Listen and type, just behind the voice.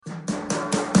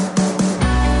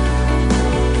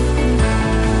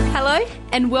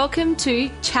and welcome to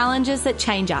Challenges That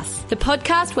Change Us, the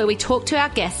podcast where we talk to our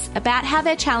guests about how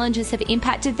their challenges have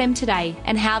impacted them today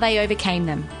and how they overcame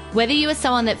them. Whether you are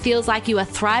someone that feels like you are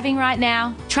thriving right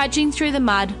now, trudging through the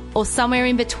mud, or somewhere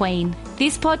in between,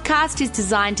 this podcast is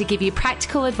designed to give you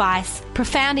practical advice,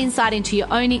 profound insight into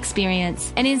your own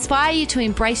experience, and inspire you to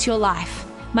embrace your life.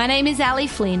 My name is Ali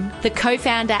Flynn, the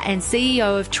co-founder and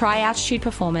CEO of Try Altitude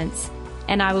Performance,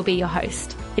 and I will be your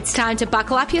host. It's time to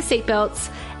buckle up your seatbelts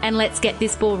and let's get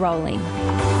this ball rolling.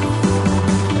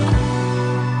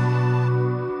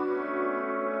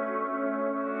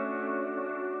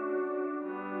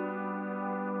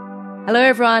 Hello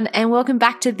everyone, and welcome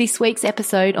back to this week's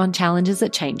episode on Challenges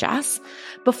That Change Us.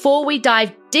 Before we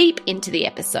dive deep into the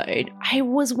episode, I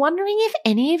was wondering if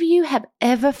any of you have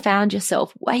ever found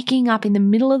yourself waking up in the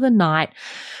middle of the night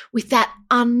with that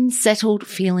unsettled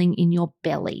feeling in your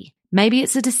belly. Maybe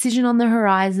it's a decision on the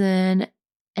horizon,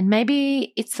 and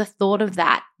maybe it's the thought of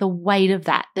that, the weight of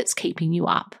that that's keeping you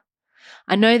up.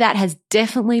 I know that has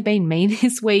definitely been me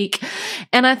this week,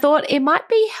 and I thought it might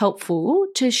be helpful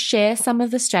to share some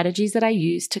of the strategies that I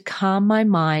use to calm my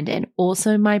mind and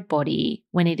also my body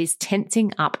when it is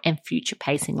tensing up and future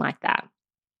pacing like that.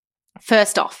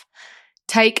 First off,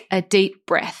 take a deep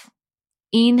breath.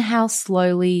 Inhale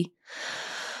slowly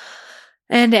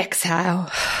and exhale.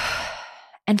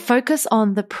 And focus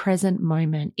on the present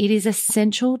moment. It is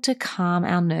essential to calm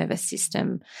our nervous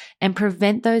system and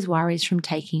prevent those worries from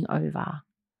taking over.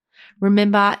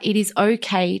 Remember, it is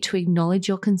okay to acknowledge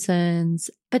your concerns,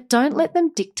 but don't let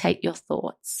them dictate your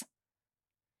thoughts.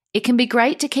 It can be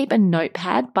great to keep a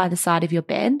notepad by the side of your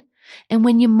bed, and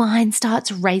when your mind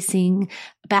starts racing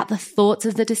about the thoughts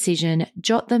of the decision,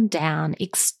 jot them down.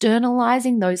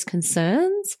 Externalizing those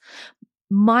concerns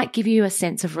might give you a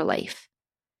sense of relief.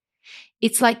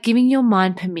 It's like giving your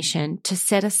mind permission to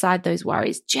set aside those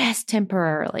worries just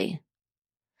temporarily.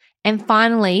 And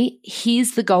finally,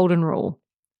 here's the golden rule.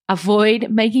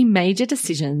 Avoid making major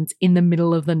decisions in the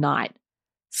middle of the night.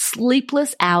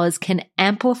 Sleepless hours can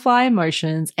amplify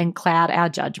emotions and cloud our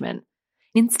judgment.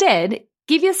 Instead,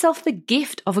 give yourself the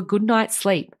gift of a good night's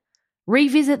sleep.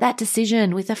 Revisit that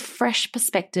decision with a fresh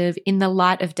perspective in the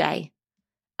light of day.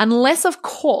 Unless, of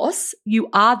course, you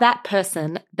are that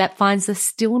person that finds the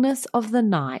stillness of the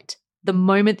night, the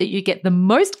moment that you get the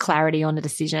most clarity on a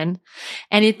decision.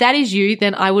 And if that is you,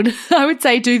 then I would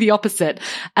say do the opposite.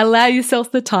 Allow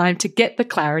yourself the time to get the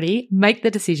clarity, make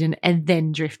the decision, and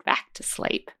then drift back to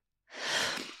sleep.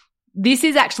 This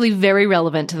is actually very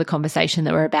relevant to the conversation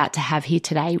that we're about to have here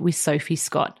today with Sophie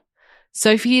Scott.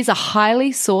 Sophie is a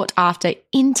highly sought after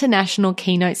international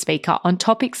keynote speaker on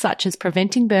topics such as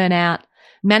preventing burnout,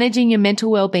 managing your mental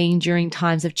well-being during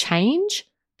times of change,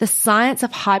 the science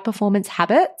of high-performance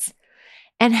habits,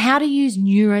 and how to use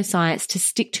neuroscience to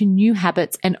stick to new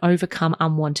habits and overcome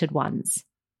unwanted ones.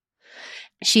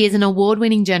 She is an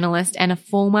award-winning journalist and a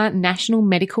former national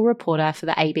medical reporter for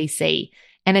the ABC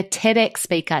and a TEDx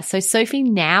speaker. So Sophie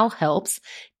now helps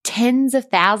tens of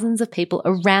thousands of people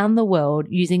around the world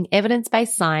using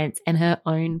evidence-based science and her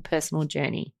own personal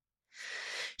journey.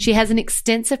 She has an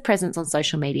extensive presence on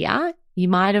social media. You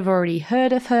might have already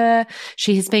heard of her.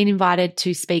 She has been invited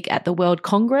to speak at the World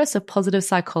Congress of Positive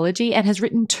Psychology and has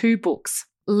written 2 books,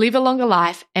 Live a Longer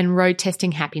Life and Road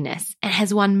Testing Happiness, and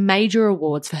has won major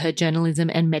awards for her journalism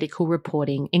and medical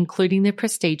reporting, including the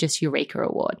prestigious Eureka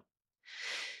Award.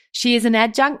 She is an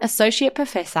adjunct associate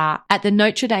professor at the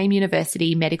Notre Dame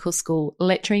University Medical School,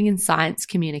 lecturing in science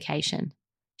communication.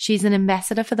 She's an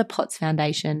ambassador for the POTS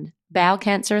Foundation, Bowel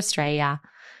Cancer Australia,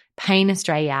 Pain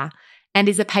Australia, and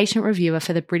is a patient reviewer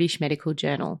for the British Medical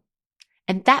Journal.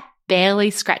 And that barely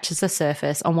scratches the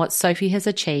surface on what Sophie has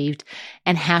achieved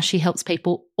and how she helps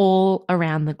people all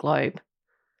around the globe.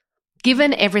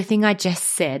 Given everything I just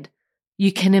said,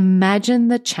 you can imagine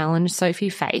the challenge Sophie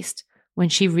faced when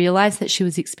she realized that she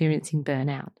was experiencing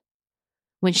burnout,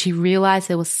 when she realized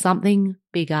there was something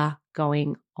bigger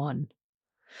going on.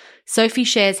 Sophie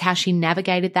shares how she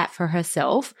navigated that for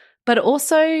herself, but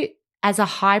also as a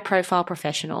high-profile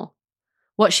professional.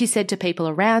 What she said to people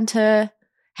around her,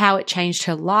 how it changed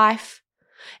her life,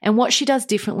 and what she does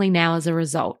differently now as a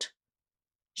result.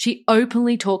 She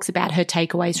openly talks about her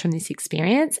takeaways from this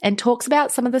experience and talks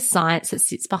about some of the science that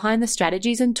sits behind the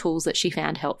strategies and tools that she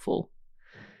found helpful.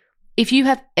 If you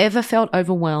have ever felt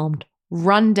overwhelmed,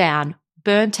 run down,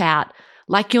 burnt out,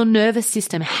 like your nervous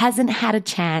system hasn't had a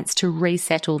chance to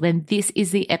resettle, then this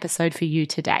is the episode for you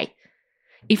today.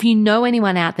 If you know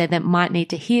anyone out there that might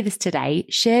need to hear this today,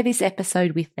 share this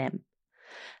episode with them.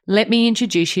 Let me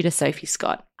introduce you to Sophie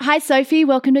Scott. Hi, Sophie.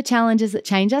 Welcome to Challenges That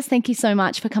Change Us. Thank you so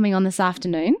much for coming on this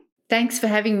afternoon. Thanks for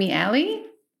having me, Ali.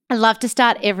 I love to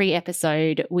start every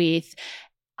episode with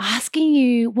asking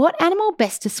you what animal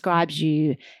best describes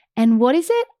you and what is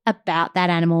it about that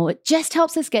animal. It just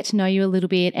helps us get to know you a little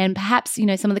bit and perhaps,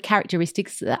 some of the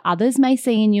characteristics that others may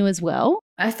see in you as well.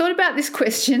 I thought about this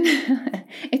question.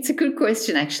 It's a good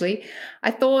question, actually.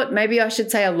 I thought maybe I should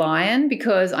say a lion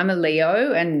because I'm a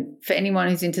Leo, and for anyone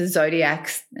who's into the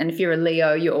zodiacs, and if you're a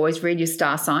Leo, you always read your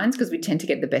star signs because we tend to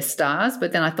get the best stars.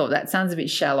 But then I thought that sounds a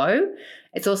bit shallow.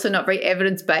 It's also not very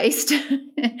evidence-based,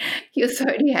 your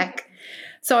zodiac.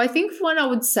 So I think what I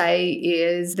would say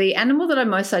is the animal that I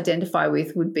most identify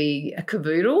with would be a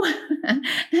cavoodle.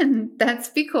 And that's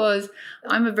because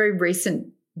I'm a very recent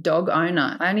dog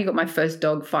owner. I only got my first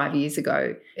dog 5 years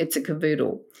ago. It's a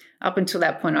cavoodle. Up until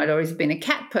that point, I'd always been a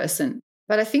cat person.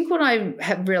 But I think what I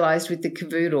have realized with the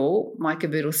cavoodle, my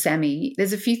cavoodle Sammy,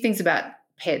 there's a few things about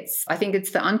pets. I think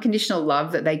it's the unconditional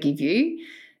love that they give you.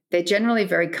 They're generally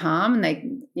very calm and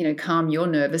they, calm your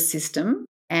nervous system.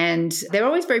 And they're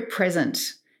always very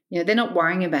present. They're not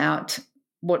worrying about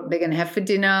what they're going to have for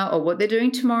dinner or what they're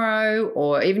doing tomorrow,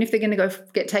 or even if they're going to go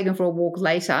get taken for a walk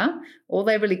later. All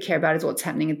they really care about is what's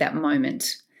happening at that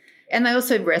moment. And they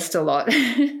also rest a lot.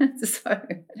 So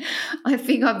I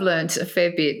think I've learned a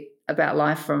fair bit about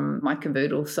life from my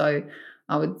cavoodle. So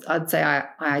I'd say I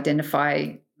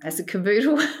identify as a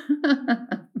cavoodle.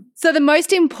 So the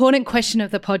most important question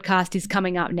of the podcast is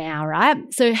coming up now, right?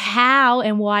 So how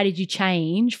and why did you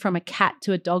change from a cat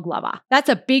to a dog lover? That's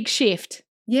a big shift.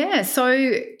 Yeah,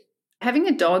 so having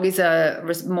a dog is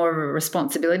more of a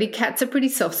responsibility. Cats are pretty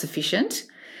self-sufficient.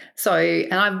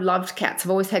 And I've loved cats.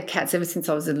 I've always had cats ever since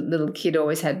I was a little kid,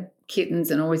 always had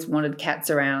kittens and always wanted cats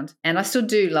around. And I still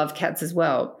do love cats as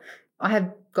well. I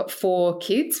have got 4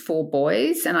 kids, 4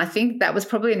 boys, and I think that was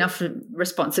probably enough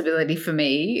responsibility for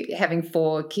me, having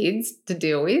 4 kids to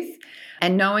deal with.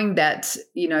 And knowing that,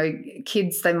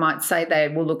 kids, they might say they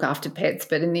will look after pets,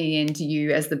 but in the end,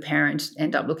 you as the parent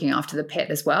end up looking after the pet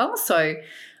as well. So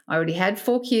I already had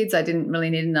 4 kids. I didn't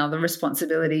really need another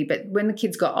responsibility. But when the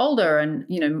kids got older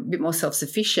and, a bit more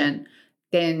self-sufficient,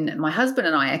 then my husband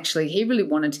and I he really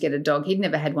wanted to get a dog. He'd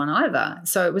never had one either.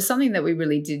 So it was something that we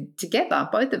really did together,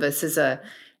 both of us,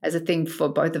 as a thing for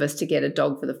both of us to get a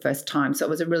dog for the first time. So it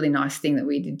was a really nice thing that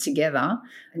we did together.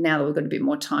 And now that we've got a bit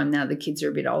more time, now the kids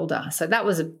are a bit older. So that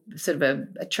was a sort of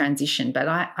a transition, but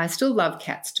I still love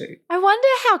cats too. I wonder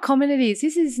how common it is.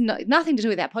 This is nothing to do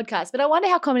with that podcast, but I wonder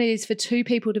how common it is for 2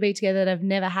 people to be together that have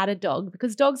never had a dog,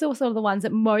 because dogs are sort of the ones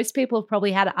that most people have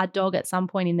probably had a dog at some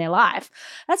point in their life.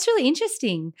 That's really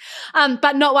interesting,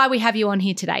 but not why we have you on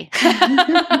here today.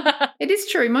 It is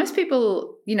true. Most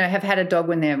people, have had a dog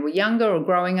when they were younger or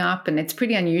growing up, and it's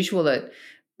pretty unusual that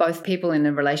both people in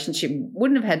a relationship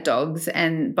wouldn't have had dogs,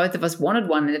 and both of us wanted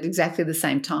one at exactly the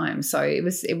same time. So it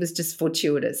was just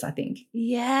fortuitous, I think.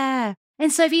 Yeah.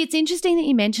 And Sophie, it's interesting that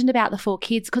you mentioned about the 4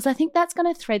 kids, because I think that's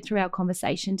going to thread through our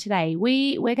conversation today.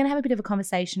 We're going to have a bit of a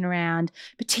conversation around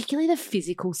particularly the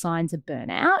physical signs of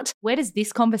burnout. Where does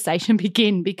this conversation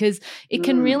begin? Because it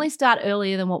can really start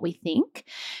earlier than what we think.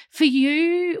 For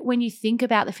you, when you think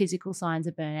about the physical signs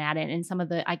of burnout and some of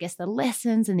the, I guess, the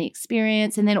lessons and the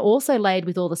experience, and then also laid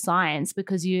with all the science,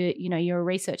 because you're a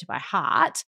researcher by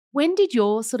heart, when did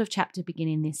your sort of chapter begin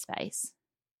in this space?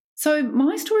 So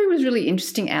my story was really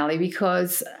interesting, Ali,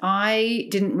 because I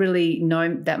didn't really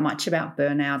know that much about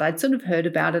burnout. I'd sort of heard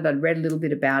about it. I'd read a little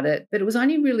bit about it, but it was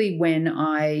only really when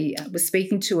I was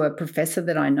speaking to a professor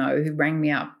that I know who rang me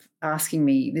up asking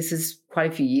me, this is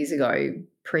quite a few years ago,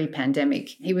 pre-pandemic.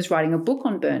 He was writing a book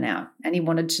on burnout, and he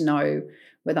wanted to know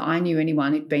whether I knew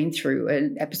anyone who'd been through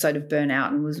an episode of burnout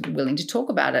and was willing to talk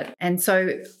about it. And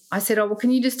so I said, well,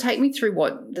 can you just take me through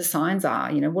what the signs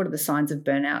are? What are the signs of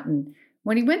burnout? And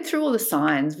when he went through all the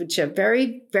signs, which are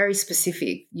very, very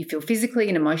specific, you feel physically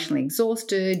and emotionally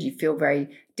exhausted, you feel very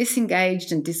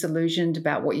disengaged and disillusioned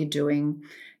about what you're doing,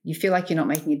 you feel like you're not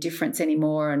making a difference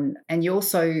anymore, and you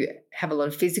also have a lot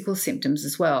of physical symptoms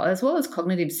as well as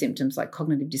cognitive symptoms like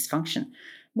cognitive dysfunction.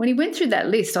 When he went through that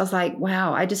list, I was like,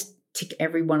 wow, I just tick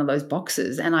every one of those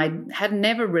boxes, and I had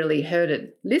never really heard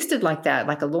it listed like that,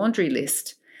 like a laundry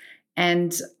list.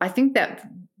 And I think that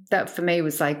for me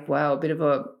was like, wow, a bit of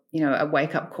a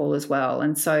wake-up call as well.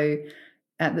 And so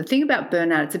the thing about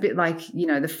burnout, it's a bit like,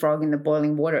 the frog in the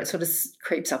boiling water. It sort of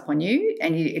creeps up on you,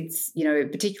 and it's,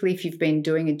 particularly if you've been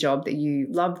doing a job that you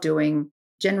love doing,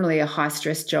 generally a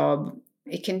high-stress job,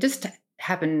 it can just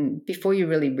happen before you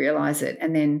really realize it.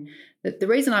 And then the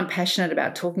reason I'm passionate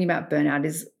about talking about burnout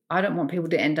is I don't want people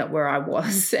to end up where I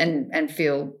was and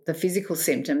feel the physical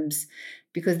symptoms,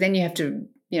 because then you have to,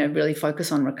 really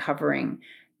focus on recovering.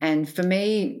 And for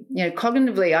me,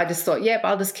 cognitively, I just thought, yep,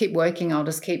 I'll just keep working. I'll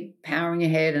just keep powering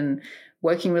ahead and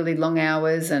working really long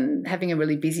hours and having a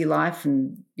really busy life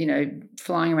and,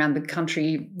 flying around the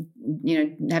country,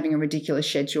 having a ridiculous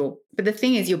schedule. But the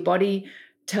thing is, your body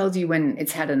tells you when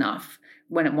it's had enough,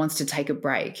 when it wants to take a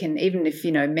break. And even if,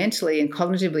 mentally and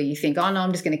cognitively you think, oh, no,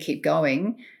 I'm just going to keep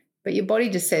going, but your body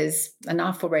just says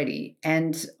enough already.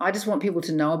 And I just want people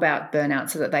to know about burnout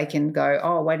so that they can go,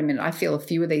 oh, wait a minute, I feel a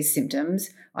few of these symptoms.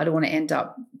 I don't want to end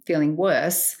up feeling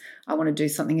worse. I want to do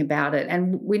something about it.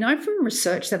 And we know from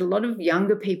research that a lot of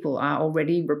younger people are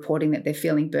already reporting that they're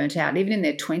feeling burnt out, even in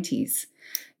their 20s.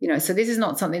 So this is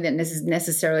not something that is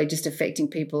necessarily just affecting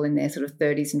people in their sort of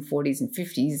 30s and 40s and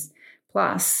 50s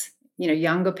plus.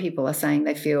 Younger people are saying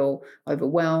they feel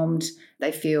overwhelmed,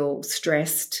 they feel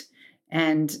stressed.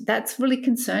 And that's really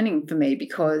concerning for me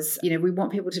because, we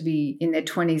want people to be in their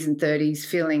 20s and 30s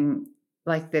feeling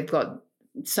like they've got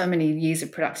so many years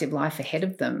of productive life ahead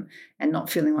of them and not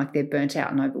feeling like they're burnt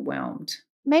out and overwhelmed.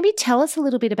 Maybe tell us a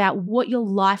little bit about what your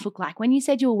life looked like when you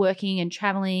said you were working and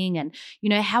traveling and,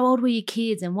 how old were your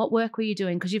kids and what work were you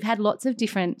doing? Because you've had lots of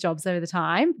different jobs over the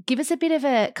time. Give us a bit of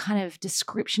a kind of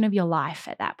description of your life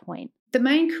at that point. The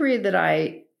main career that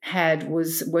I had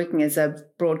was working as a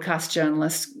broadcast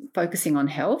journalist focusing on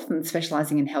health and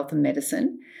specialising in health and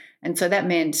medicine. And so that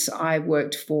meant I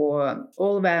worked for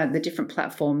all of the different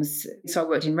platforms. So I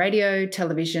worked in radio,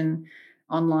 television,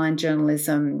 online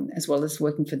journalism, as well as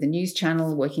working for the news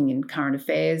channel, working in current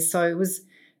affairs. So it was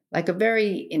like a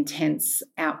very intense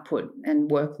output and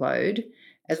workload,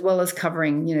 as well as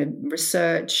covering,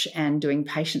 research and doing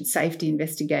patient safety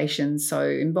investigations. So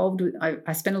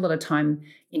I spent a lot of time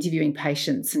interviewing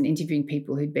patients and interviewing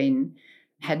people who'd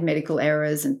had medical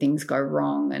errors and things go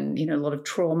wrong and, a lot of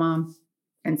trauma.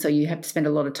 And so you have to spend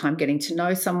a lot of time getting to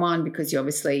know someone because you're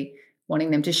obviously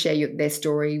wanting them to share their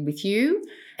story with you.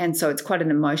 And so it's quite an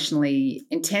emotionally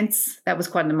intense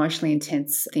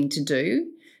thing to do,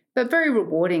 but very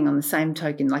rewarding on the same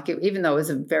token. Even though it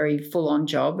was a very full-on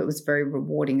job, it was very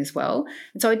rewarding as well.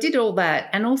 And so I did all that.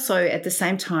 And also at the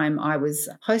same time, I was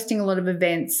hosting a lot of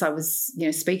events. I was,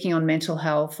 speaking on mental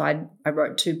health. I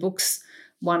wrote 2 books,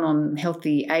 one on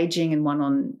healthy aging and one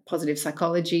on positive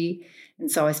psychology.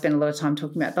 And so I spent a lot of time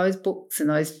talking about those books and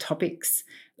those topics.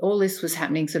 All this was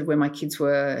happening sort of when my kids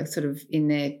were sort of in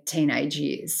their teenage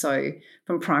years, so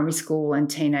from primary school and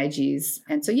teenage years.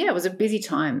 And so, it was a busy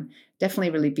time,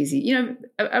 definitely really busy,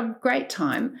 a great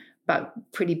time, but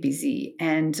pretty busy.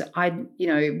 And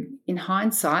in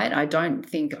hindsight, I don't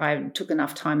think I took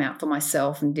enough time out for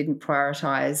myself and didn't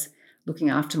prioritize looking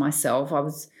after myself. I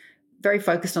was very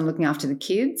focused on looking after the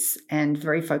kids and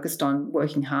very focused on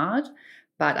working hard.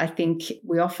 But I think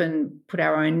we often put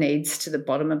our own needs to the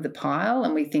bottom of the pile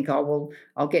and we think, oh, well,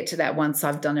 I'll get to that once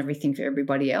I've done everything for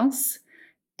everybody else.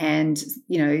 And,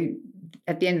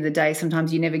 at the end of the day,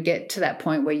 sometimes you never get to that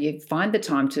point where you find the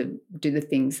time to do the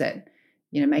things that,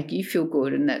 make you feel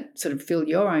good and that sort of fill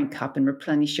your own cup and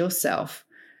replenish yourself.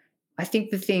 I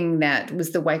think the thing that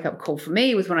was the wake-up call for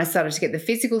me was when I started to get the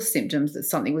physical symptoms that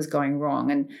something was going wrong.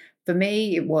 And for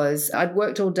me, it was I'd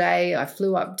worked all day. I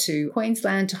flew up to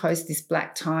Queensland to host this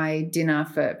black tie dinner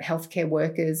for healthcare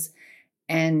workers.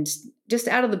 And just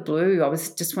out of the blue,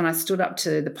 when I stood up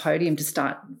to the podium to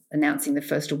start announcing the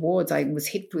first awards, I was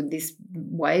hit with these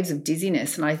waves of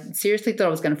dizziness. And I seriously thought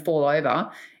I was going to fall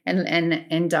over and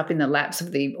end up in the laps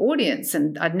of the audience.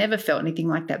 And I'd never felt anything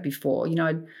like that before.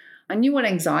 I knew what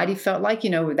anxiety felt like,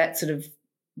 with that sort of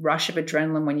rush of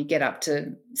adrenaline when you get up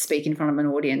to speak in front of an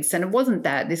audience. And it wasn't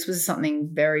that. This was something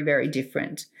very, very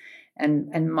different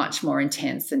and much more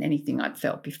intense than anything I'd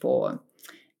felt before.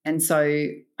 And so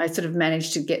I sort of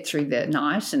managed to get through the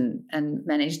night and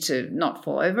managed to not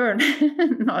fall over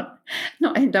and not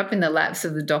end up in the laps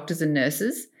of the doctors and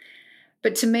nurses.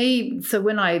 But to me, so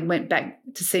when I went back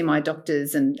to see my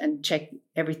doctors and check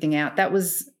everything out, that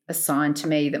was a sign to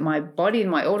me that my body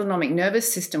and my autonomic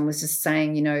nervous system was just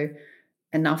saying,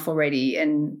 enough already.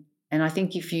 And I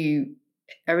think if you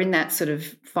are in that sort of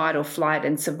fight or flight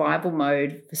and survival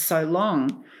mode for so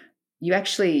long, you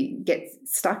actually get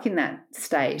stuck in that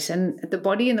state. And the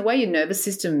body and the way your nervous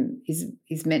system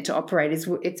is meant to operate is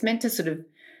it's meant to sort of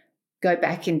go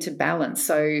back into balance.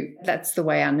 So that's the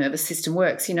way our nervous system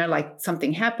works. Like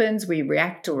something happens, we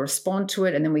react or respond to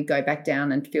it, and then we go back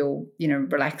down and feel,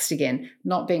 relaxed again,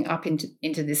 not being up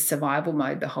into this survival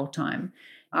mode the whole time.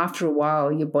 After a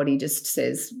while, your body just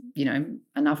says,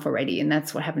 enough already. And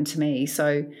that's what happened to me.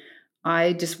 So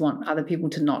I just want other people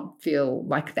to not feel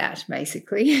like that,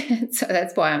 basically. So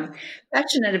that's why I'm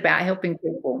passionate about helping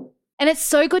people. And it's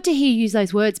so good to hear you use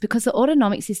those words, because the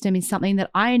autonomic system is something that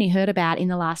I only heard about in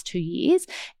the last 2 years.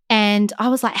 And I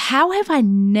was like, how have I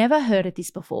never heard of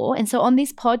this before? And so on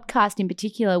this podcast in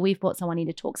particular, we've brought someone in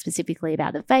to talk specifically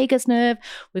about the vagus nerve.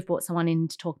 We've brought someone in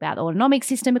to talk about the autonomic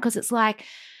system, because it's like,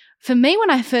 for me, when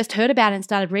I first heard about it and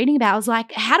started reading about it, I was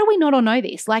like, how do we not all know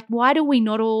this? Like, why do we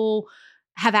not all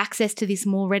have access to this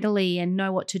more readily and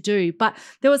know what to do? But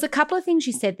there was a couple of things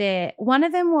you said there. One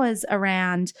of them was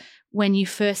around when you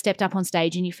first stepped up on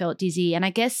stage and you felt dizzy. And I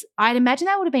guess I'd imagine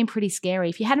that would have been pretty scary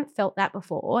if you hadn't felt that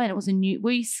before and it was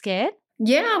were you scared?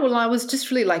 Yeah, well, I was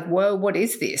just really like, whoa, what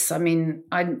is this? I mean,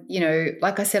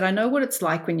 like I said, I know what it's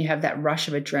like when you have that rush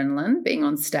of adrenaline being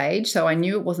on stage. So I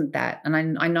knew it wasn't that. And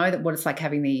I know that what it's like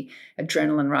having the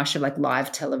adrenaline rush of like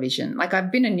live television. Like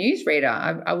I've been a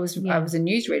newsreader. I was a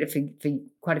newsreader for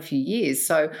quite a few years.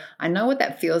 So I know what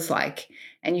that feels like.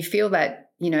 And you feel that,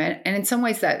 and in some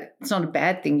ways that it's not a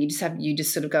bad thing. You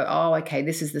just sort of go, oh, okay,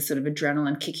 this is the sort of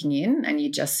adrenaline kicking in, and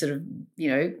you just sort of,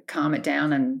 calm it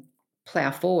down and plow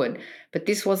forward. But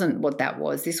this wasn't what that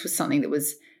was. This was something that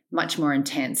was much more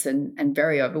intense and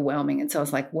very overwhelming. And so I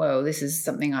was like, whoa, this is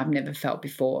something I've never felt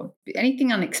before.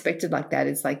 Anything unexpected like that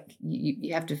is like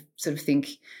you have to sort of think,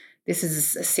 this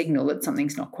is a signal that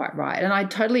something's not quite right. And I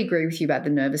totally agree with you about the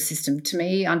nervous system. To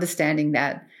me, understanding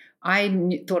that,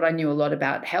 thought I knew a lot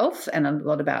about health and a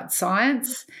lot about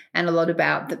science and a lot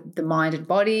about the mind and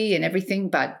body and everything.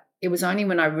 But it was only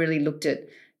when I really looked at,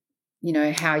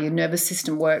 how your nervous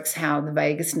system works, how the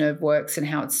vagus nerve works, and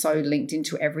how it's so linked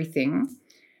into everything,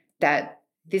 that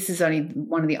this is only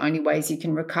one of the only ways you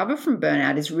can recover from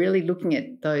burnout, is really looking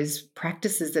at those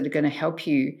practices that are going to help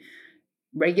you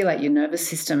regulate your nervous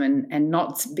system and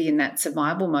not be in that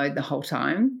survival mode the whole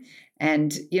time.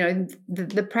 And,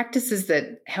 the practices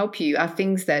that help you are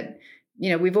things that,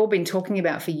 we've all been talking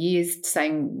about for years,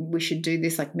 saying we should do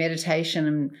this, like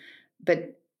meditation.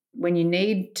 But when you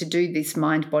need to do this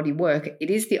mind-body work, it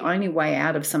is the only way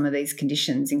out of some of these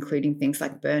conditions, including things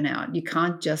like burnout. You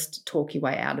can't just talk your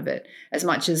way out of it, as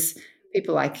much as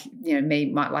people like, me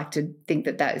might like to think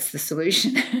that that is the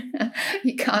solution.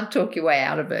 You can't talk your way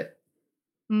out of it.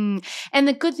 And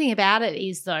the good thing about it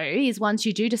is once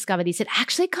you do discover this, it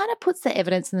actually kind of puts the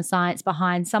evidence and the science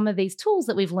behind some of these tools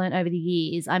that we've learned over the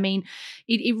years. I mean,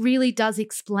 it really does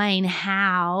explain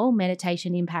how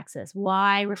meditation impacts us,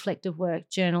 why reflective work,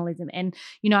 journalism, and,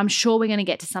 I'm sure we're going to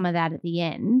get to some of that at the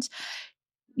end.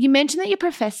 You mentioned that your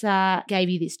professor gave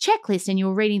you this checklist and you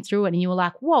were reading through it and you were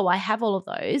like, whoa, I have all of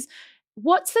those.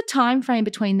 What's the time frame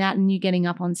between that and you getting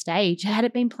up on stage? Had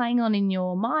it been playing on in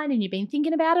your mind and you've been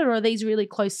thinking about it, or are these really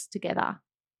close together?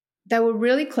 They were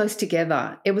really close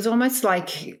together. It was almost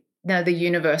like the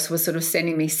universe was sort of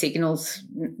sending me signals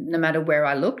no matter where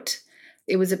I looked.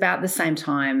 It was about the same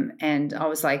time, and I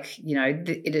was like,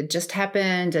 it had just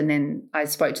happened, and then I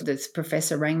spoke to this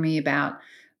professor, rang me about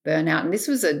burnout, and this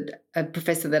was a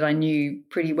professor that I knew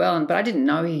pretty well, but I didn't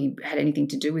know he had anything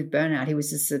to do with burnout. He was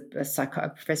just a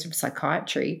professor of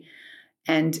psychiatry,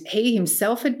 and he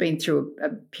himself had been through a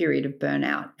period of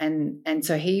burnout, and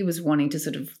so he was wanting to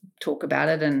sort of talk about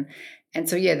it, and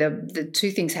so the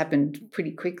two things happened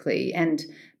pretty quickly,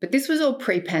 but this was all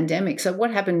pre-pandemic. So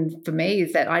what happened for me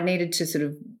is that I needed to sort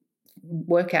of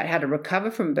work out how to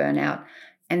recover from burnout.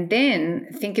 And then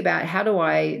think about, how do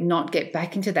I not get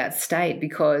back into that state?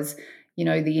 Because,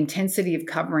 the intensity of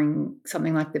covering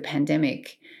something like the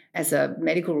pandemic as a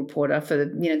medical reporter for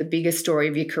the biggest story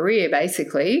of your career,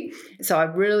 basically. So I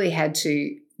really had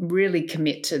to really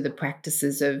commit to the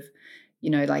practices of,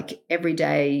 like every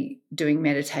day doing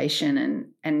meditation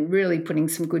and really putting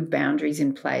some good boundaries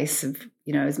in place of,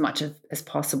 as much as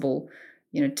possible,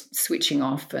 switching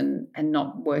off and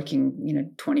not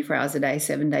working, 24 hours a day,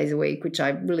 7 days a week, which I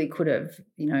really could have,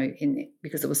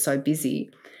 because it was so busy.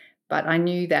 But I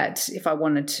knew that if I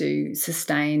wanted to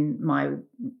sustain my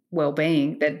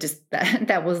well-being,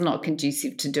 that was not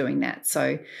conducive to doing that.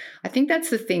 So I think that's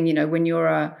the thing, when you're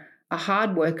a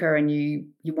hard worker and you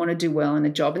want to do well in a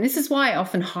job. And this is why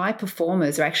often high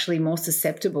performers are actually more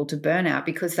susceptible to burnout,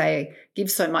 because they give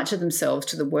so much of themselves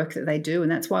to the work that they do. And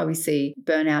that's why we see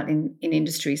burnout in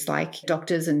industries like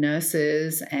doctors and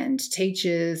nurses and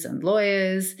teachers and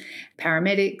lawyers,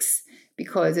 paramedics,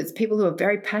 because it's people who are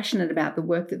very passionate about the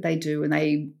work that they do and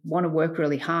they want to work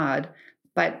really hard.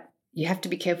 But you have to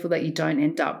be careful that you don't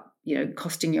end up,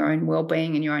 costing your own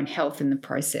well-being and your own health in the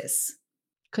process.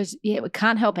 Because, we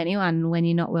can't help anyone when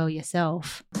you're not well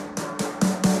yourself.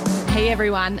 Hey,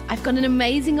 everyone. I've got an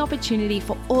amazing opportunity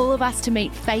for all of us to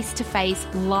meet face-to-face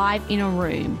live in a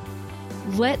room.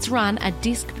 Let's run a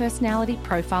DISC personality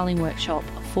profiling workshop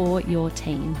for your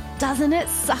team. Doesn't it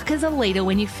suck as a leader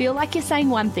when you feel like you're saying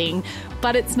one thing,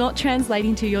 but it's not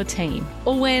translating to your team?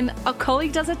 Or when a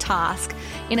colleague does a task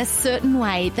in a certain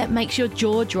way that makes your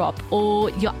jaw drop or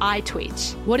your eye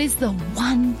twitch? What is the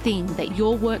one thing that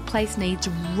your workplace needs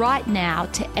right now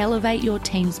to elevate your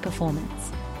team's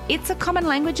performance? It's a common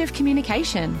language of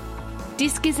communication.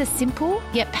 DISC is a simple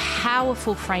yet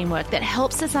powerful framework that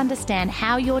helps us understand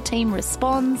how your team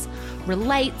responds,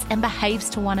 relates, and behaves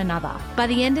to one another. By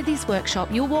the end of this workshop,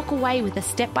 you'll walk away with a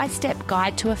step-by-step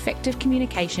guide to effective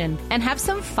communication and have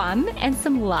some fun and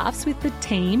some laughs with the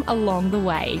team along the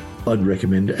way. I'd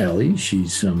recommend Ali.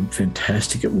 She's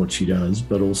fantastic at what she does,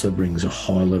 but also brings a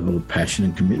high level of passion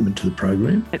and commitment to the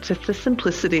program. It's just the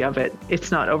simplicity of it. It's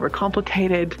not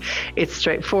overcomplicated, it's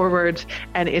straightforward,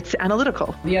 and it's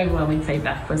analytical. The overwhelming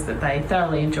feedback was that they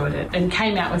thoroughly enjoyed it and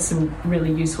came out with some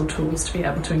really useful tools to be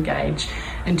able to engage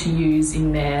and to use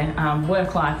in their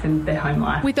work life and their home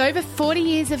life. With over 40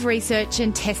 years of research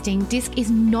and testing, DISC is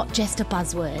not just a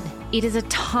buzzword. It is a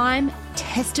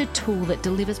time-tested tool that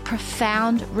delivers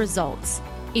profound results.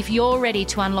 If you're ready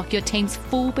to unlock your team's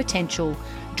full potential,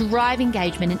 drive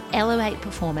engagement and elevate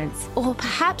performance, or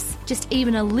perhaps just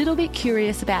even a little bit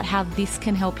curious about how this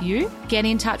can help you, get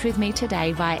in touch with me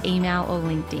today via email or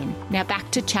LinkedIn. Now back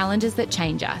to challenges that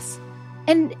change us.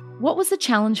 And what was the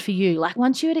challenge for you? Like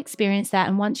once you had experienced that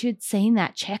and once you had seen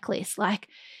that checklist, like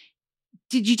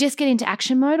did you just get into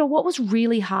action mode, or what was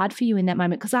really hard for you in that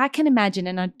moment? Because I can imagine,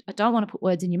 and I don't want to put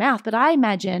words in your mouth, but I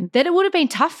imagine that it would have been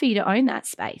tough for you to own that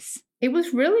space. It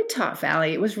was really tough,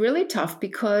 Ali. It was really tough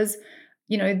because,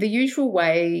 the usual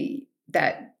way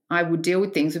that I would deal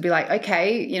with things would be like,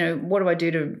 okay, what do I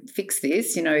do to fix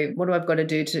this? What do I've got to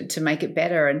do to make it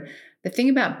better? And the thing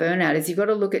about burnout is you've got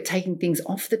to look at taking things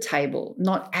off the table,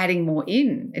 not adding more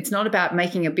in. It's not about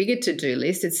making a bigger to-do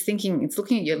list. It's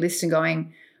looking at your list and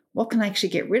going, what can I actually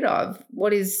get rid of?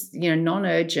 What is,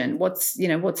 non-urgent? What's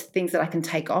things that I can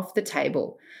take off the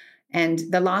table? And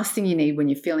the last thing you need when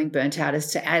you're feeling burnt out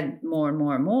is to add more and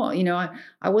more and more.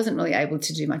 I wasn't really able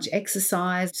to do much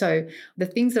exercise. So the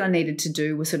things that I needed to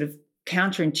do were sort of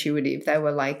counterintuitive. They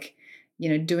were like,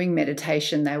 doing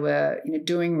meditation. They were,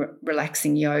 doing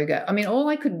relaxing yoga. I mean, all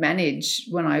I could manage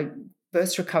when I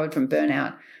first recovered from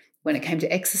burnout when it came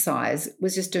to exercise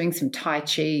was just doing some Tai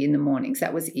Chi in the mornings.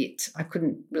 That was it. I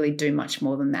couldn't really do much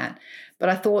more than that. But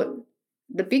I thought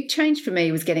the big change for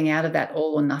me was getting out of that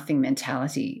all or nothing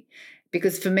mentality.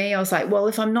 Because for me, I was like, well,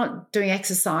 if I'm not doing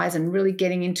exercise and really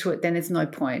getting into it, then there's no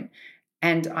point.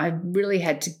 And I really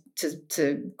had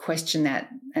to question that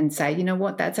and say, you know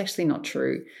what, that's actually not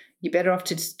true. You're better off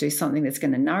to just do something that's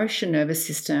going to nourish your nervous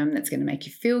system, that's going to make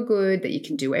you feel good, that you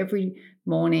can do every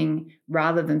morning,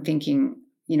 rather than thinking,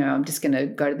 I'm just going to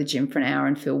go to the gym for an hour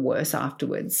and feel worse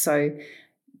afterwards. So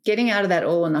getting out of that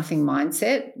all or nothing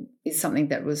mindset is something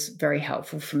that was very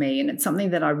helpful for me. And it's something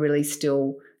that I really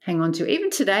still hang on to. Even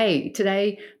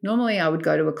today, normally I would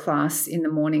go to a class in the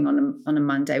morning on a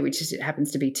Monday, which it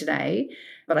happens to be today,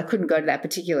 but I couldn't go to that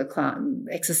particular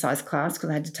exercise class because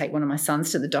I had to take one of my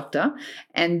sons to the doctor.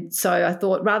 And so I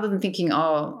thought, rather than thinking,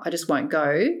 I just won't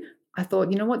go, I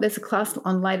thought, you know what, there's a class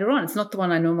on later on. It's not the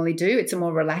one I normally do. It's a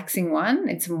more relaxing one.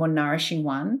 It's a more nourishing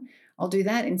one. I'll do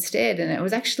that instead. And it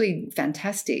was actually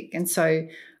fantastic. And so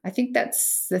I think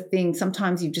that's the thing.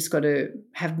 Sometimes you've just got to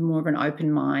have more of an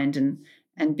open mind and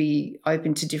be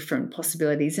open to different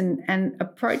possibilities and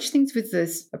approach things with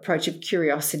this approach of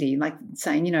curiosity, like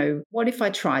saying, what if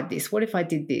I tried this? What if I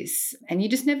did this? And you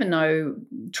just never know.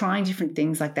 Trying different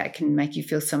things like that can make you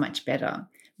feel so much better,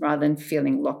 rather than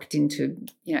feeling locked into,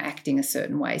 acting a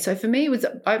certain way. So for me, it was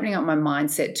opening up my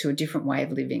mindset to a different way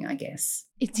of living, I guess.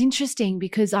 It's interesting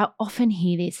because I often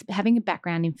hear this, having a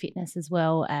background in fitness as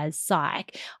well as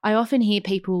psych, I often hear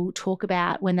people talk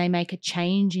about when they make a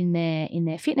change in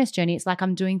their fitness journey, it's like,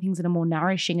 I'm doing things that are more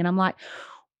nourishing. And I'm like,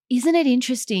 isn't it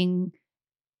interesting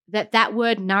that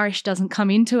word nourish doesn't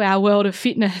come into our world of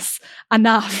fitness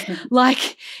enough?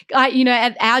 Like,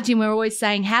 at our gym, we're always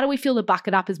saying, how do we fill the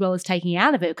bucket up as well as taking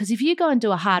out of it? Because if you go and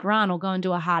do a hard run or go and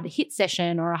do a hard HIIT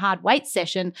session or a hard weight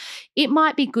session, it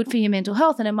might be good for your mental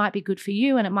health and it might be good for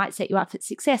you and it might set you up for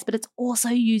success, but it's also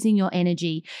using your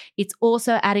energy. It's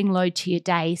also adding load to your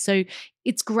day. So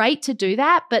it's great to do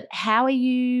that, but how are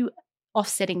you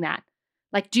offsetting that?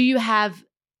 Like, do you have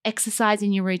exercise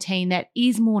in your routine that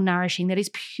is more nourishing, that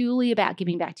is purely about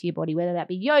giving back to your body, whether that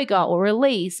be yoga or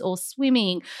release or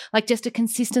swimming, like just a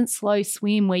consistent slow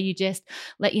swim where you just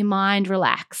let your mind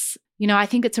relax? I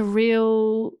think it's a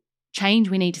real change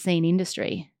we need to see in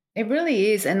industry. It really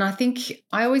is. And I think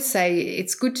I always say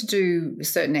it's good to do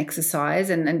certain exercise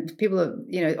and people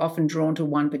are, often drawn to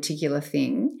one particular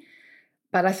thing.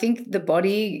 But I think the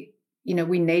body,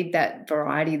 we need that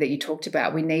variety that you talked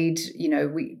about. We need,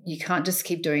 you can't just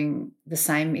keep doing the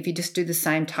same. If you just do the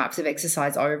same types of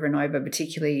exercise over and over,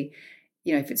 particularly,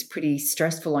 if it's pretty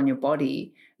stressful on your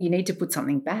body, you need to put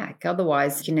something back.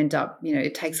 Otherwise, you can end up,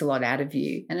 it takes a lot out of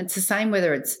you. And it's the same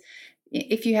whether it's,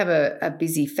 if you have a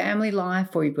busy family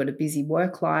life or you've got a busy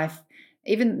work life,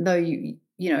 even though you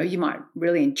might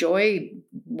really enjoy,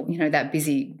 that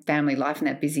busy family life and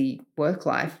that busy work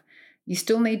life, you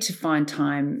still need to find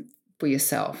time for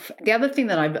yourself. The other thing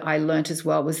that I learned as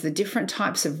well was the different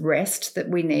types of rest that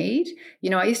we need.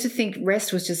 I used to think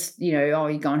rest was just, you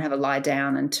go and have a lie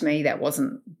down. And to me, that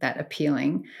wasn't that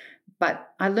appealing. But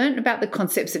I learned about the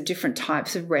concepts of different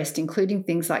types of rest, including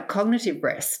things like cognitive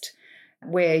rest,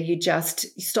 where you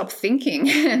stop thinking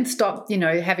and stop,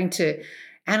 having to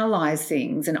analyze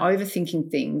things and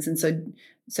overthinking things. And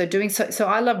so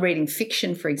I love reading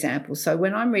fiction, for example. So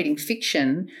when I'm reading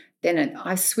fiction, then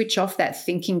I switch off that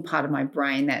thinking part of my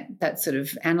brain, that sort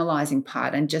of analyzing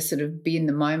part, and just sort of be in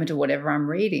the moment of whatever I'm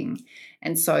reading.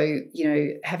 And so,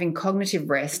 having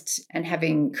cognitive rest and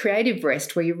having creative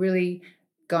rest where you're really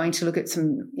going to look at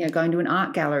going to an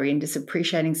art gallery and just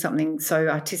appreciating something so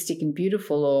artistic and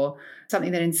beautiful, or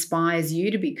something that inspires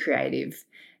you to be creative.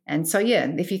 And so,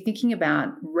 if you're thinking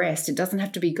about rest, it doesn't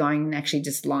have to be going and actually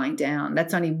just lying down.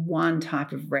 That's only one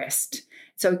type of rest.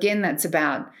 So again, that's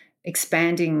about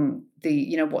expanding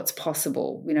the, what's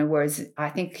possible, whereas I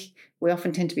think we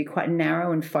often tend to be quite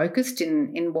narrow and focused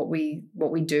in what we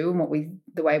do and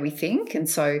the way we think. And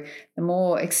so the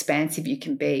more expansive you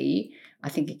can be, I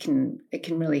think it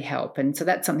can really help. And so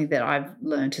that's something that I've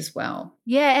learned as well.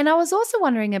 Yeah. And I was also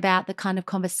wondering about the kind of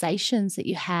conversations that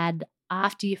you had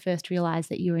after you first realized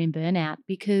that you were in burnout,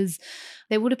 because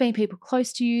there would have been people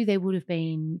close to you, there would have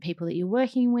been people that you're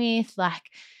working with, like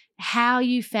how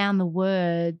you found the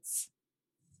words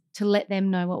to let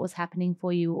them know what was happening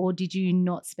for you, or did you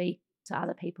not speak to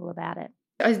other people about it?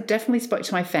 I definitely spoke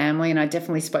to my family, and I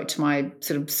definitely spoke to my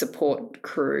sort of support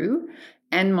crew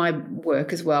and my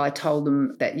work as well. I told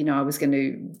them that, I was going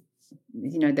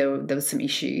to, there were some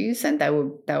issues, and they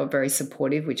were very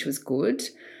supportive, which was good.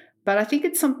 But I think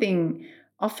it's something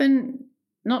often,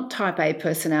 not type A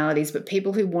personalities, but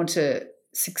people who want to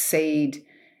succeed,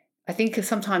 I think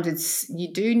sometimes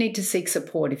you do need to seek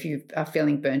support if you are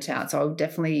feeling burnt out. So I would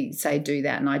definitely say do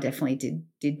that, and I definitely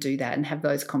did do that and have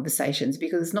those conversations,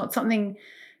 because it's not something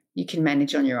you can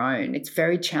manage on your own. It's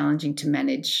very challenging to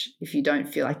manage if you don't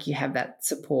feel like you have that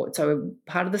support. So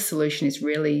part of the solution is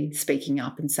really speaking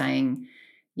up and saying,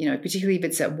 particularly if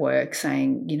it's at work,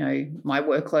 saying, my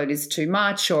workload is too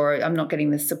much, or I'm not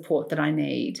getting the support that I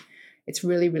need. It's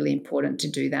really, really important to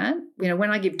do that.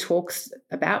 When I give talks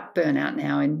about burnout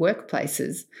now in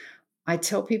workplaces, I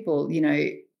tell people,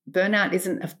 burnout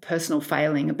isn't a personal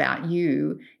failing about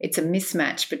you. It's a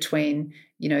mismatch between,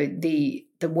 the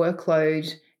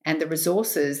workload and the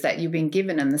resources that you've been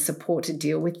given and the support to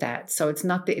deal with that. So it's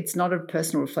not a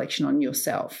personal reflection on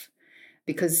yourself,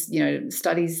 because,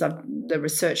 the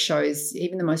research shows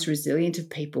even the most resilient of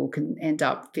people can end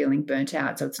up feeling burnt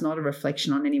out. So it's not a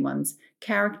reflection on anyone's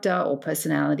character or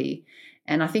personality.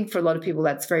 And I think for a lot of people,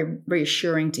 that's very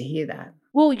reassuring to hear that.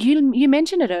 Well, you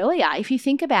mentioned it earlier. If you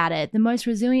think about it, the most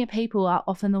resilient people are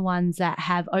often the ones that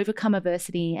have overcome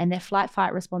adversity and their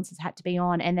flight-fight responses had to be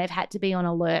on, and they've had to be on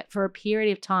alert for a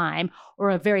period of time, or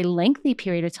a very lengthy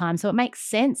period of time. So it makes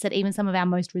sense that even some of our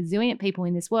most resilient people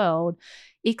in this world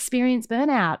experience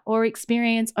burnout, or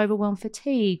experience overwhelm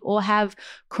fatigue, or have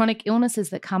chronic illnesses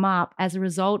that come up as a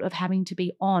result of having to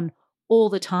be on all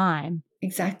the time.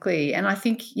 Exactly. And I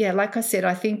think, like I said,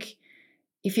 I think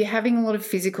if you're having a lot of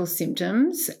physical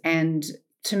symptoms, and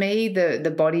to me,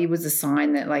 the body was a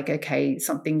sign that, like, okay,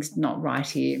 something's not right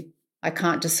here. I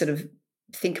can't just sort of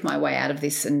think my way out of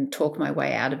this and talk my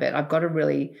way out of it. I've got to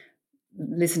really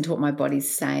listen to what my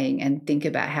body's saying and think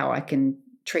about how I can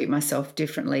treat myself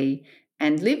differently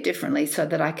and live differently, so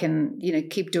that I can,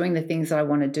 keep doing the things that I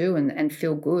want to do and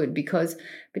feel good. Because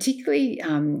particularly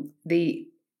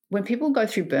when people go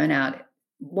through burnout,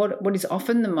 what is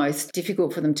often the most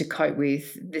difficult for them to cope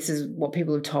with, this is what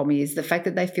people have told me, is the fact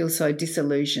that they feel so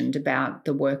disillusioned about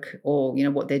the work or,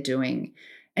 what they're doing.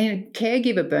 And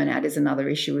caregiver burnout is another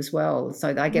issue as well. So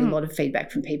I get a lot of feedback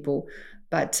from people,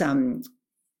 but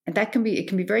and it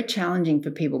can be very challenging for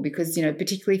people, because,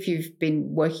 particularly if you've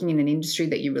been working in an industry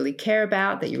that you really care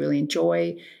about, that you really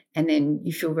enjoy, and then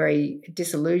you feel very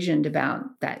disillusioned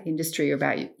about that industry or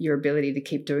about your ability to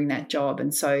keep doing that job.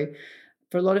 And so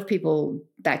for a lot of people,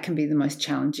 that can be the most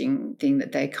challenging thing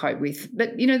that they cope with.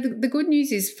 But, the good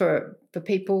news is for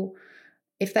people,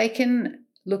 if they can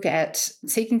look at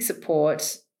seeking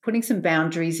support putting some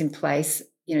boundaries in place,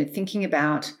 thinking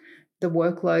about the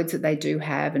workloads that they do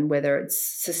have and whether it's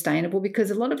sustainable,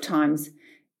 because a lot of times,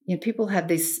 people have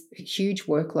these huge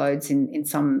workloads in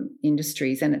some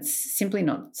industries and it's simply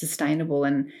not sustainable.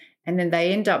 And then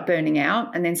they end up burning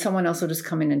out, and then someone else will just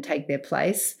come in and take their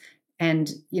place. And,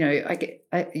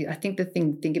 I think the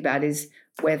thing to think about is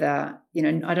whether,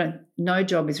 no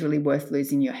job is really worth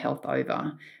losing your health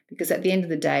over, because at the end of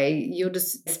the day, you'll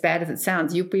just, as bad as it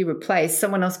sounds, you'll be replaced.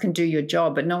 Someone else can do your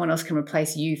job, but no one else can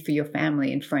replace you for your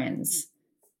family and friends.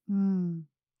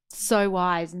 So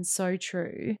wise and so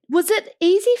true. Was it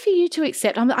easy for you to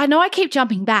accept? I know I keep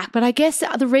jumping back, but I guess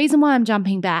the reason why I'm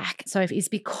jumping back, Sophie, is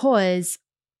because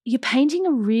you're painting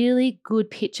a really good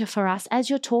picture for us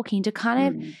as you're talking to kind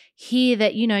of hear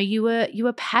that, you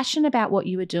were passionate about what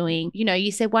you were doing.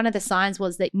 You said one of the signs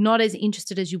was that not as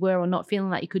interested as you were, or not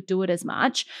feeling like you could do it as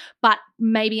much, but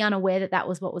maybe unaware that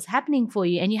was what was happening for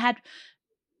you. And you had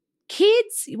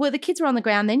kids. Well, the kids were on the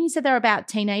ground then. You said they were about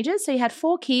teenagers. So you had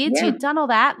 4 kids. Yeah. You'd done all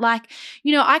that. I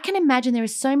can imagine there are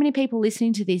so many people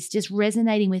listening to this just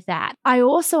resonating with that. I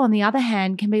also, on the other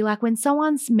hand, can be like, when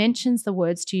someone mentions the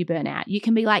words to you, burnout, you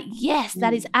can be like, yes,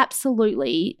 that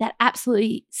absolutely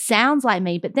sounds like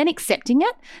me. But then accepting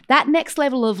it, that next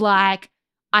level of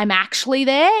I'm actually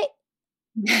there.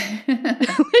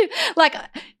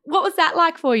 What was that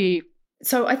like for you?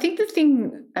 So I think the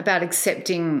thing about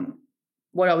accepting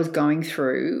what I was going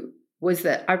through was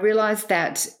that I realized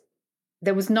that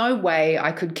there was no way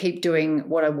I could keep doing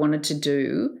what I wanted to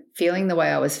do, feeling the way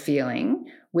I was feeling,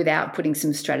 without putting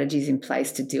some strategies in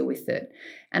place to deal with it.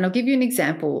 And I'll give you an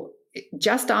example.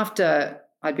 Just after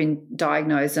I'd been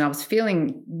diagnosed and I was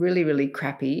feeling really, really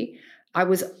crappy, I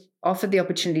was offered the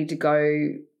opportunity to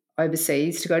go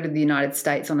overseas, to go to the United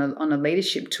States on a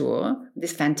leadership tour,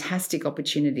 this fantastic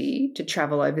opportunity to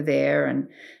travel over there and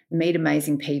meet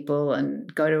amazing people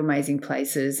and go to amazing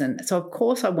places. And so, of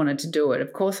course, I wanted to do it.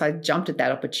 Of course, I jumped at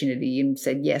that opportunity and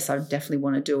said, yes, I definitely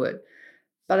want to do it.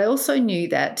 But I also knew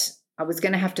that I was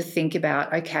going to have to think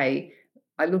about, okay,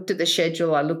 I looked at the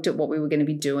schedule, I looked at what we were going to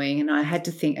be doing, and I had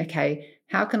to think, okay,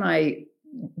 how can I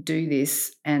do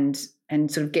this and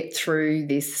sort of get through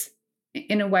this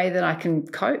in a way that I can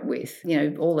cope with,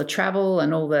 all the travel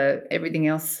and all the everything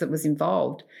else that was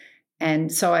involved.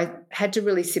 And so I had to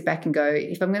really sit back and go,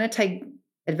 if I'm going to take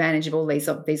advantage of all these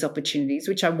opportunities,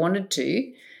 which I wanted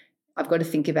to, I've got to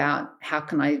think about how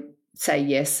can I say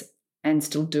yes and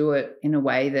still do it in a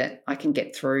way that I can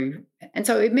get through. And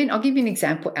so it meant, I'll give you an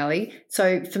example, Ali.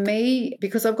 So for me,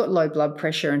 because I've got low blood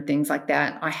pressure and things like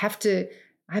that, I have to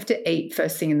eat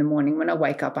first thing in the morning. When I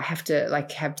wake up, I have to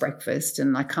have breakfast,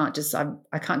 and I can't just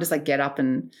get up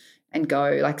and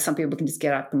go. Like some people can just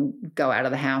get up and go out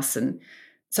of the house. And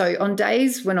so on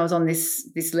days when I was on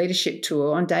this leadership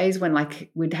tour, on days when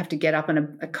we'd have to get up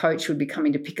and a coach would be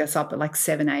coming to pick us up at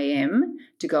 7 a.m.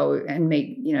 to go and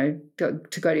meet,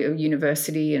 to go to a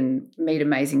university and meet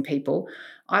amazing people,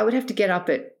 I would have to get up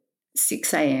at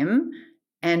 6 a.m.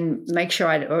 and make sure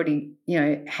I'd already,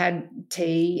 had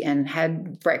tea and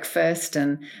had breakfast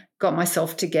and got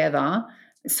myself together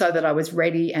so that I was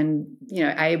ready and,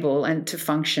 able and to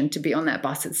function to be on that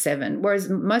bus at 7. Whereas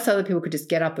most other people could just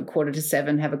get up at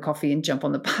 6:45, have a coffee and jump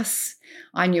on the bus.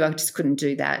 I knew I just couldn't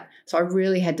do that. So I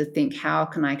really had to think, how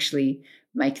can I actually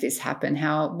make this happen?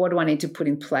 What do I need to put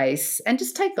in place? And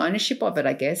just take ownership of it,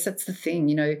 I guess. That's the thing.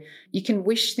 You can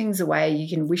wish things away. You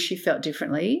can wish you felt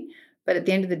differently. But at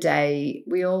the end of the day,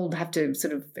 we all have to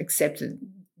sort of accept it.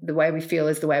 The way we feel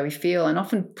is the way we feel. And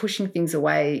often pushing things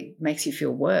away makes you feel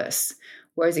worse.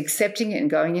 Whereas accepting it and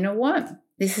going, you know what,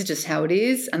 this is just how it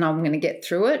is and I'm going to get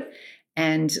through it,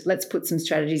 and let's put some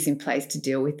strategies in place to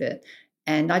deal with it.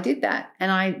 And I did that, and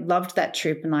I loved that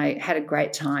trip, and I had a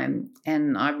great time,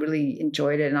 and I really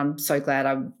enjoyed it, and I'm so glad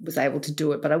I was able to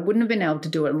do it. But I wouldn't have been able to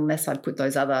do it unless I'd put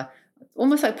those other,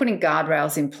 almost like putting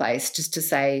guardrails in place just to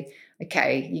say,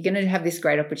 okay, you're going to have this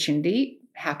great opportunity.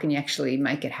 How can you actually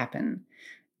make it happen?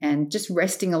 And just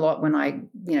resting a lot when I,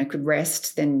 could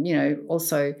rest, then,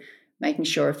 also making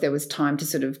sure if there was time to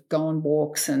sort of go on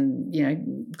walks and,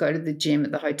 go to the gym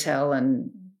at the hotel and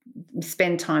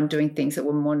spend time doing things that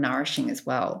were more nourishing as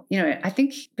well. I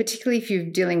think particularly if you're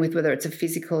dealing with whether it's a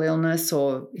physical illness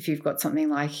or if you've got something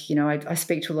like, I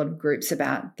speak to a lot of groups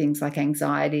about things like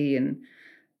anxiety, and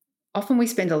often we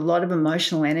spend a lot of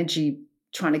emotional energy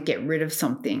trying to get rid of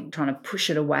something, trying to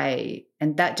push it away,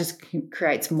 and that just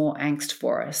creates more angst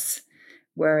for us.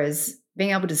 Whereas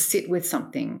being able to sit with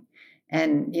something,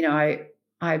 and,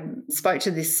 I spoke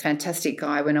to this fantastic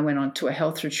guy when I went on to a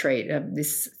health retreat,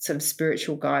 this sort of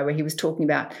spiritual guy, where he was talking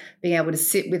about being able to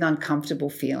sit with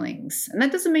uncomfortable feelings. And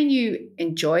that doesn't mean you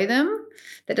enjoy them.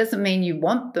 That doesn't mean you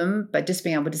want them, but just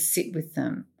being able to sit with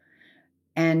them.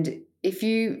 And if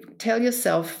you tell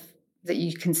yourself that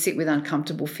you can sit with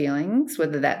uncomfortable feelings,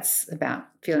 whether that's about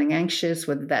feeling anxious,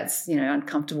 whether that's,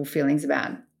 uncomfortable feelings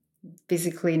about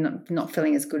physically not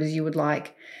feeling as good as you would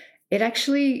like, it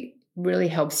actually really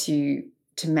helps you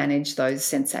to manage those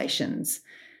sensations,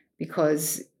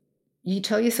 because you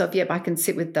tell yourself, yep, I can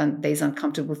sit with these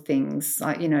uncomfortable things,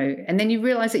 and then you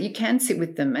realize that you can sit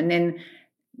with them, and then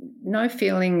no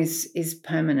feeling is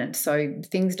permanent. So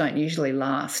things don't usually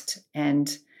last.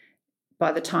 And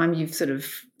by the time you've sort of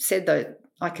said that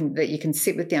you can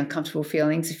sit with the uncomfortable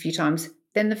feelings a few times,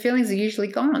 then the feelings are usually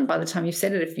gone by the time you've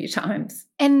said it a few times.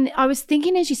 And I was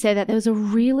thinking as you said that, there was a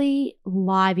really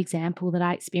live example that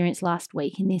I experienced last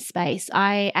week in this space.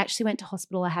 I actually went to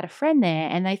hospital. I had a friend there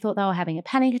and they thought they were having a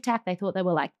panic attack. They thought they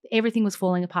were like, everything was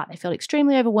falling apart. They felt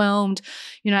extremely overwhelmed.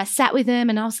 I sat with them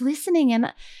and I was listening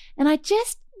and I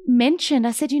just mentioned,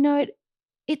 I said,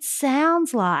 it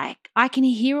sounds like I can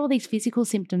hear all these physical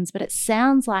symptoms, but it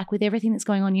sounds like with everything that's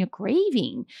going on, you're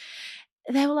grieving.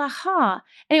 They were like,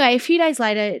 Anyway, a few days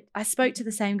later, I spoke to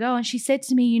the same girl and she said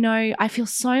to me, I feel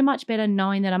so much better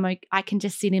knowing that I can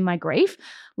just sit in my grief.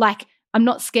 Like, I'm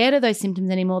not scared of those symptoms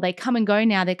anymore. They come and go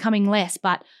now. They're coming less,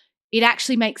 but it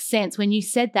actually makes sense. When you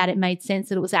said that, it made sense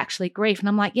that it was actually grief. And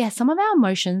I'm like, yeah, some of our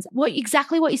emotions,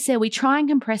 exactly what you said, we try and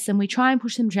compress them, we try and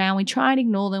push them down, we try and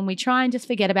ignore them, we try and just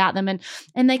forget about them.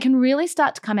 And they can really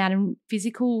start to come out in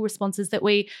physical responses that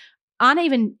we aren't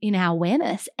even in our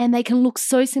awareness, and they can look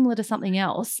so similar to something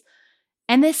else,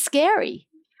 and they're scary.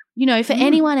 For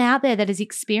anyone out there that has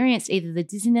experienced either the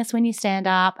dizziness when you stand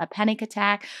up, a panic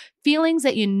attack, feelings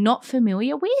that you're not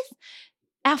familiar with,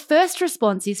 our first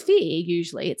response is fear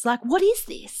usually. It's like, what is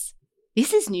this?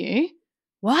 This is new.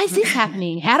 Why is this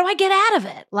happening? How do I get out of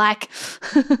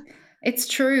it? It's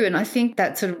true. And I think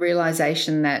that sort of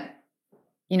realization that,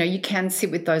 you can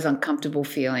sit with those uncomfortable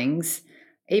feelings,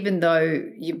 even though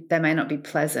they may not be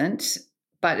pleasant,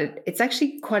 but it's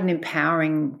actually quite an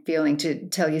empowering feeling to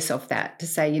tell yourself that, to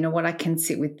say, you know what, I can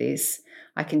sit with this,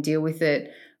 I can deal with it,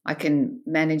 I can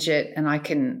manage it, and I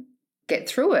can get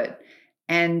through it.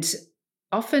 And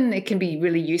often it can be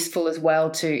really useful as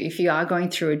well if you are going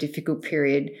through a difficult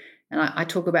period, and I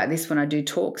talk about this when I do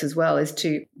talks as well, is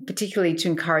particularly to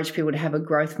encourage people to have a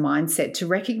growth mindset, to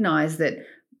recognize that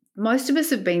most of us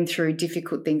have been through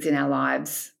difficult things in our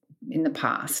lives in the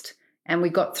past, and we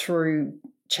got through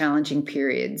challenging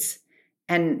periods,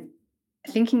 and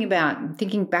thinking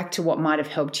back to what might have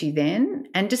helped you then,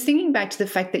 and just thinking back to the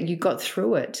fact that you got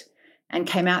through it and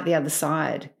came out the other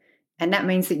side. And that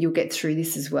means that you'll get through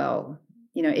this as well,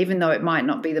 even though it might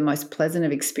not be the most pleasant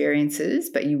of experiences,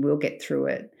 but you will get through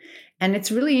it. And it's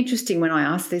really interesting when I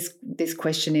ask this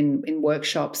question in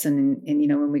workshops and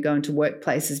when we go into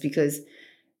workplaces, because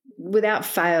without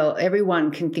fail,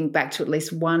 everyone can think back to at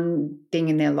least one thing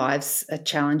in their lives, a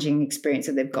challenging experience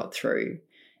that they've got through.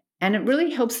 And it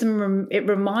really helps them, it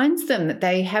reminds them that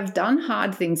they have done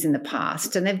hard things in the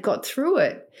past and they've got through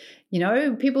it.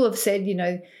 People have said,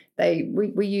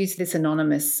 we use this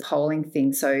anonymous polling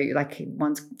thing. So like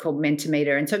one's called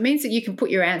Mentimeter. And so it means that you can put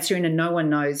your answer in and no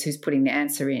one knows who's putting the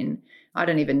answer in. I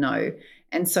don't even know.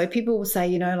 And so people will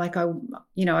say,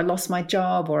 I lost my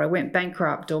job, or I went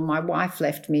bankrupt, or my wife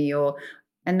left me,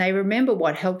 and they remember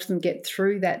what helped them get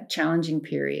through that challenging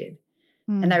period.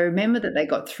 And they remember that they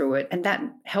got through it, and that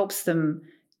helps them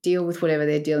deal with whatever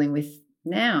they're dealing with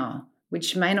now,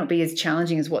 which may not be as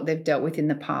challenging as what they've dealt with in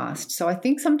the past. So I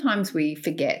think sometimes we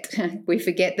forget. We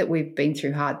forget that we've been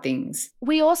through hard things.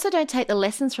 We also don't take the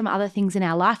lessons from other things in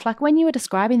our life. Like when you were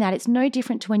describing that, it's no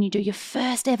different to when you do your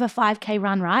first ever 5K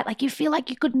run, right? Like you feel like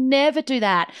you could never do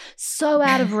that. So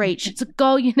out of reach. It's a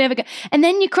goal you never go. And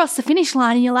then you cross the finish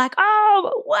line and you're like,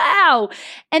 oh, wow.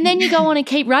 And then you go on and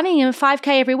keep running a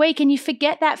 5K every week and you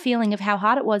forget that feeling of how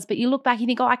hard it was. But you look back and you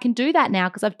think, oh, I can do that now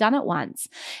because I've done it once.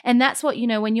 And that's what,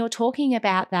 when you're talking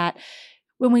about that,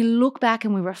 when we look back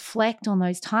and we reflect on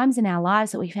those times in our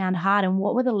lives that we found hard, and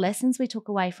what were the lessons we took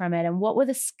away from it, and what were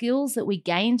the skills that we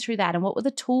gained through that, and what were the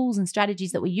tools and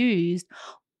strategies that we used,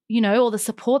 or the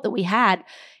support that we had,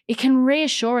 it can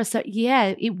reassure us that,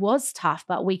 yeah, it was tough,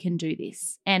 but we can do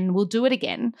this and we'll do it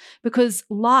again, because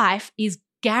life is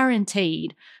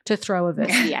guaranteed to throw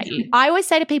adversity at you. I always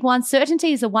say to people,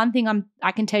 uncertainty is the one thing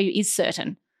I can tell you is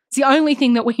certain. It's the only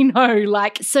thing that we know.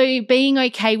 Like, so being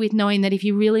okay with knowing that if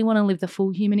you really want to live the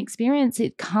full human experience,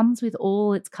 it comes with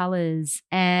all its colors.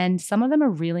 And some of them are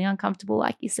really uncomfortable,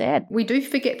 like you said. We do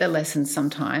forget the lessons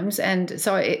sometimes. And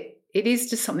so it is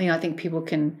just something I think people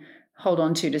can hold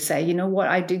on to say, you know what,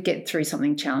 I did get through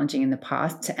something challenging in the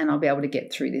past and I'll be able to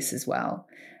get through this as well.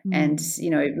 And, you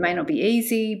know, it may not be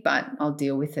easy, but I'll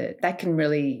deal with it. That can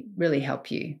really, really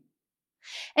help you.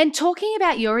 And talking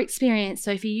about your experience,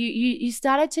 Sophie, you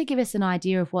started to give us an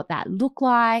idea of what that looked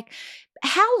like.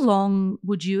 How long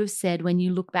would you have said when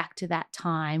you look back to that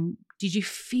time, did you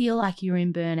feel like you were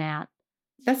in burnout?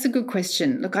 That's a good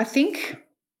question. Look, I think,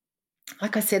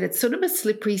 like I said, it's sort of a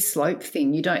slippery slope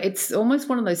thing. It's almost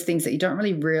one of those things that you don't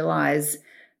really realize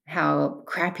how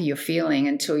crappy you're feeling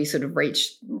until you sort of reach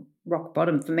rock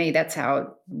bottom. For me, that's how it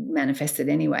manifested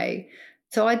anyway.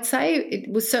 So I'd say it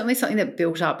was certainly something that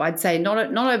built up. I'd say not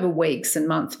over weeks and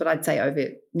months, but I'd say over,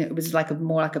 it was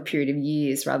more like a period of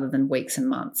years rather than weeks and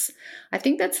months. I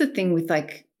think that's the thing with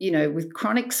with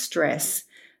chronic stress,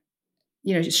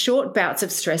 short bouts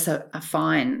of stress are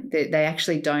fine. They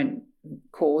actually don't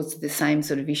cause the same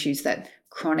sort of issues that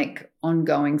chronic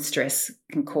ongoing stress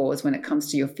can cause when it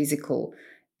comes to your physical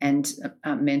and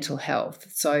mental health.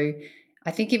 So I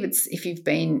think if you've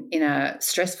been in a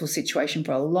stressful situation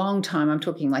for a long time, I'm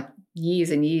talking like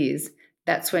years and years,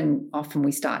 that's when often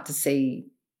we start to see,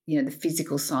 the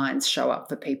physical signs show up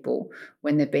for people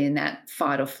when they've been in that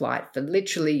fight or flight for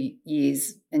literally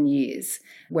years and years.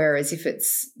 Whereas if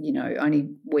it's,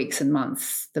 only weeks and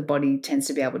months, the body tends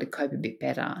to be able to cope a bit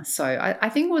better. So I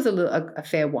think it was a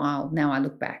fair while now I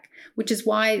look back, which is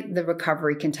why the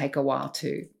recovery can take a while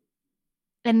too.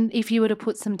 And if you were to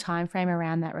put some time frame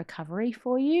around that recovery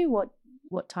for you,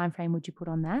 what time frame would you put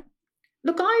on that?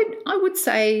 Look, I would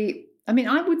say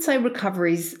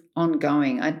recovery's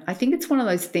ongoing. I think it's one of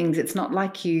those things. It's not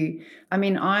like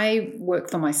I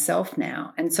work for myself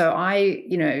now. And so I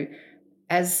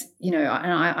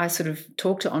sort of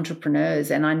talk to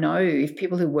entrepreneurs, and I know if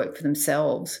people who work for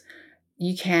themselves,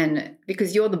 you can,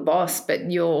 because you're the boss, but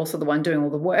you're also the one doing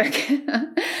all the work.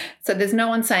 So there's no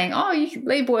one saying, oh, you can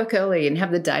leave work early and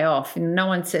have the day off. And no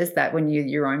one says that when you're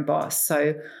your own boss.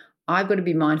 So I've got to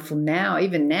be mindful now,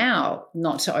 even now,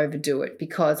 not to overdo it,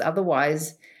 because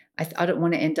otherwise I don't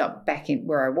want to end up back in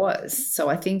where I was. So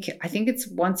I think it's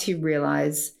once you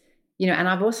realize, and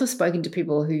I've also spoken to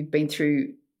people who've been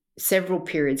through several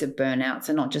periods of burnout,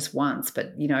 so not just once,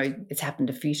 but, it's happened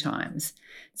a few times.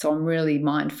 So I'm really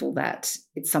mindful that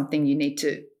it's something you need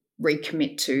to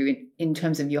recommit to in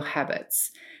terms of your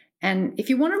habits. And if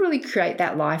you want to really create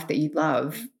that life that you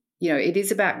love, it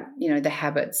is about, the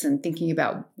habits and thinking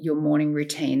about your morning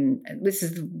routine. This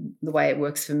is the way it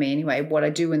works for me anyway, what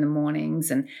I do in the mornings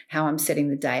and how I'm setting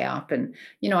the day up. And,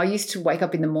 I used to wake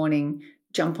up in the morning,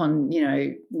 jump on,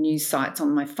 news sites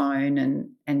on my phone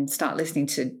and start listening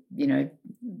to,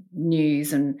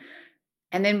 news and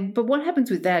then, but what happens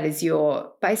with that is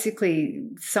you're basically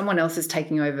someone else is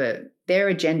taking over. Their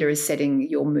agenda is setting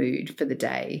your mood for the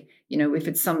day. If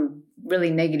it's some really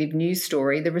negative news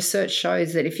story, the research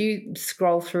shows that if you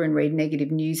scroll through and read negative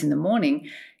news in the morning,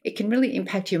 it can really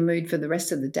impact your mood for the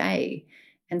rest of the day.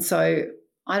 And so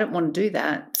I don't want to do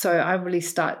that. So I really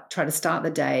try to start the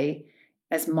day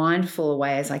as mindful a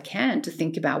way as I can to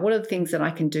think about what are the things that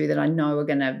I can do that I know are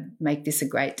going to make this a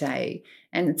great day.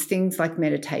 And it's things like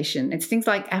meditation. It's things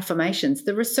like affirmations.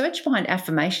 The research behind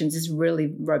affirmations is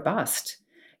really robust.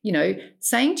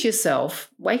 Saying to yourself,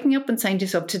 waking up and saying to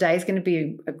yourself, today is going to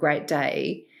be a great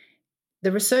day.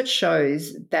 The research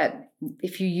shows that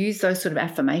if you use those sort of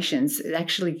affirmations, it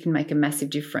actually can make a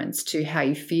massive difference to how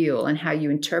you feel and how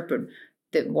you interpret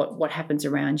what happens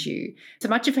around you. So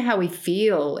much of how we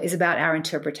feel is about our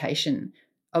interpretation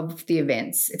of the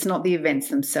events. It's not the events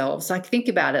themselves. Like, think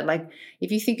about it. Like,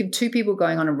 if you think of two people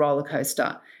going on a roller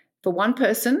coaster, for one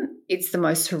person, it's the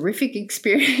most horrific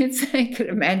experience they could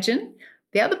imagine.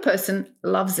 The other person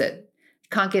loves it,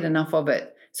 can't get enough of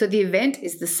it. So the event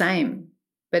is the same,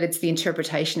 but it's the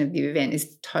interpretation of the event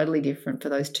is totally different for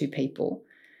those two people.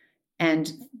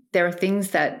 And there are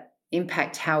things that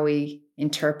impact how we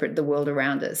interpret the world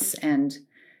around us, and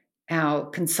our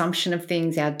consumption of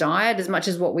things, our diet, as much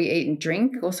as what we eat and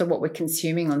drink, also what we're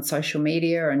consuming on social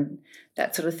media and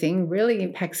that sort of thing really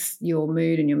impacts your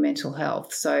mood and your mental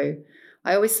health. So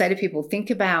I always say to people, think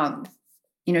about,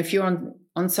 if you're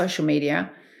on social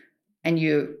media and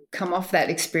you come off that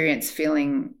experience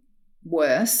feeling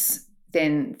worse,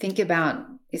 then think about,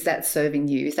 is that serving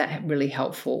you? Is that really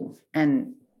helpful?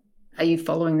 And are you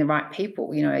following the right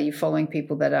people? Are you following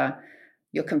people that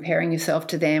you're comparing yourself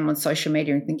to them on social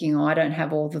media and thinking, oh, I don't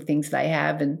have all the things they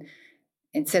have. And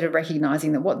instead of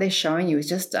recognizing that what they're showing you is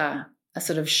just a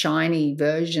sort of shiny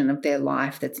version of their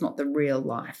life that's not the real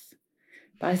life.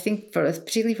 But I think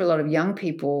particularly for a lot of young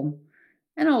people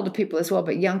and older people as well,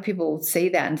 but young people see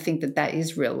that and think that that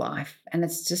is real life. And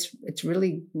it's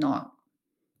really not.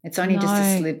 It's only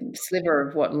just a sliver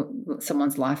of what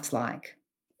someone's life's like.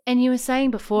 And you were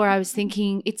saying before, I was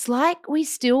thinking, it's like we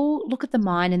still look at the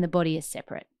mind and the body as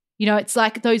separate. You know, it's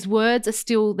like those words are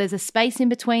still, there's a space in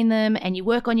between them, and you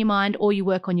work on your mind or you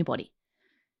work on your body.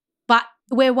 But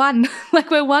we're one,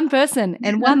 like we're one person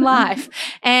and one life.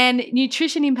 And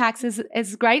nutrition impacts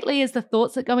as greatly as the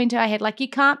thoughts that go into our head. Like you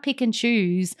can't pick and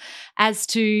choose as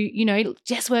to, you know,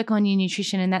 just work on your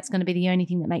nutrition and that's going to be the only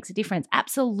thing that makes a difference.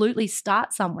 Absolutely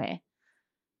start somewhere.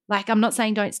 Like I'm not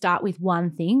saying don't start with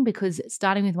one thing, because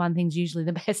starting with one thing is usually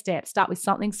the best step. Start with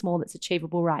something small that's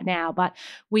achievable right now, but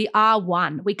we are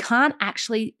one. We can't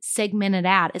actually segment it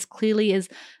out as clearly as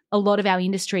a lot of our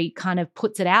industry kind of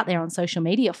puts it out there on social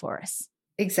media for us.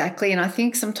 Exactly. And I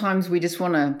think sometimes we just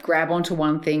want to grab onto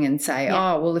one thing and say,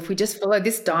 oh, well, if we just follow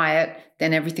this diet,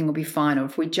 then everything will be fine. Or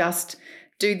if we just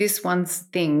do this one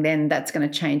thing, then that's going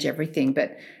to change everything.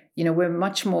 But, you know, we're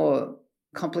much more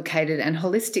complicated and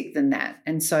holistic than that.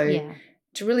 And so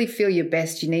to really feel your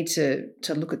best, you need to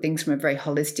look at things from a very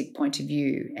holistic point of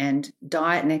view, and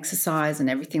diet and exercise and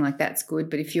everything like that's good.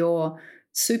 But if you're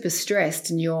super stressed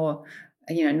and you're,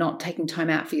 you know, not taking time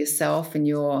out for yourself, and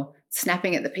you're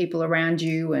snapping at the people around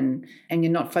you, and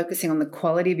you're not focusing on the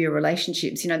quality of your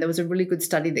relationships. You know, there was a really good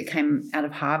study that came out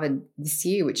of Harvard this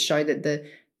year which showed that the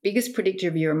biggest predictor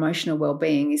of your emotional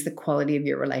well-being is the quality of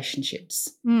your relationships.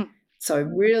 So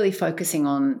really focusing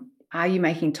on, are you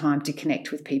making time to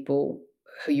connect with people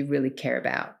who you really care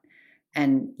about?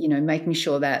 And, you know, making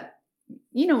sure that,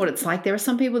 you know what it's like. There are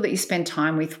some people that you spend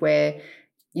time with where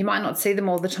you might not see them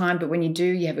all the time, but when you do,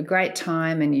 you have a great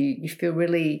time and you feel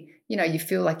really, you know, you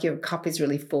feel like your cup is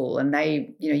really full, and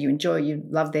they, you know, you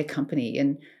love their company.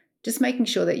 And just making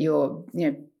sure that you're,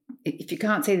 you know, if you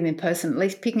can't see them in person, at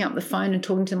least picking up the phone and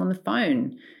talking to them on the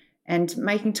phone and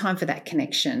making time for that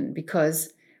connection,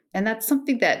 and that's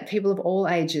something that people of all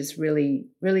ages really,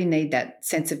 really need, that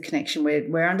sense of connection.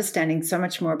 We're understanding so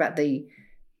much more about the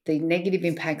negative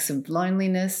impacts of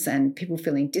loneliness and people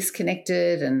feeling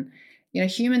disconnected. And, you know,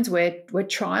 humans, we're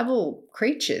tribal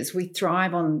creatures. We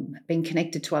thrive on being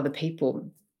connected to other people.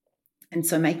 And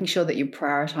so making sure that you're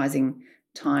prioritizing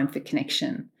time for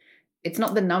connection. It's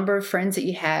not the number of friends that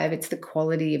you have, it's the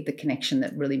quality of the connection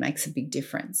that really makes a big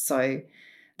difference. So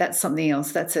that's something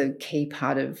else. That's a key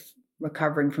part of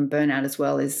recovering from burnout as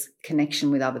well, is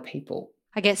connection with other people.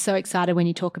 I get so excited when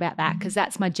you talk about that, because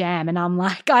that's my jam. And I'm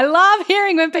like, I love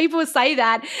hearing when people say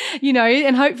that, you know,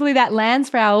 and hopefully that lands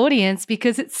for our audience,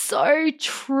 because it's so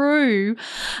true.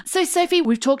 So Sophie,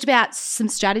 we've talked about some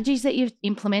strategies that you've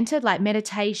implemented, like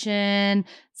meditation,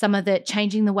 some of the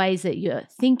changing the ways that you're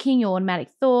thinking, your automatic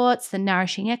thoughts, the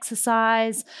nourishing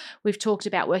exercise. We've talked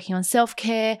about working on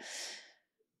self-care.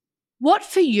 What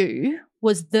for you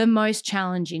was the most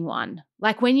challenging one?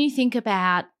 Like when you think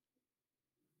about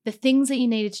the things that you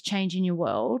needed to change in your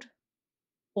world,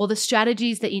 or the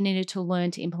strategies that you needed to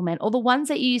learn to implement, or the ones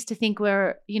that you used to think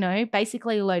were, you know,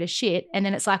 basically a load of shit. And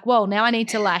then it's like, whoa, now I need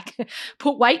to like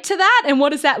put weight to that. And what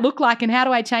does that look like? And how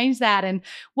do I change that? And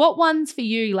what ones for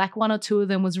you, like one or two of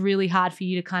them, was really hard for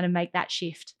you to kind of make that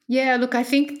shift? Yeah, look, I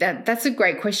think that's a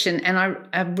great question. And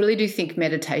I really do think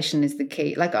meditation is the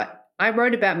key. Like I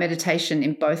wrote about meditation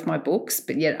in both my books,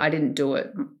 but yet I didn't do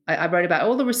it. I wrote about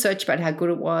all the research about how good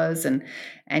it was, and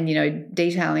you know,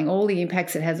 detailing all the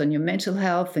impacts it has on your mental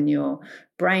health and your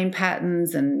brain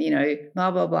patterns, and, you know,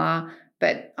 blah, blah, blah.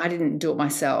 But I didn't do it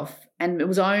myself. And it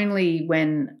was only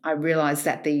when I realized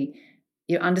that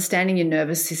you're understanding your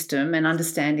nervous system and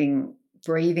understanding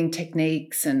breathing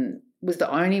techniques and was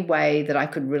the only way that I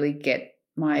could really get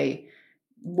my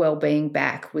well-being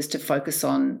back, was to focus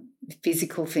on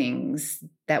physical things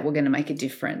that were going to make a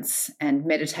difference, and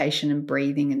meditation and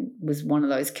breathing was one of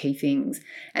those key things.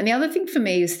 And the other thing for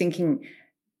me is thinking,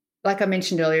 like I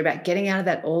mentioned earlier, about getting out of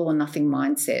that all or nothing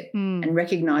mindset and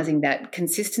recognizing that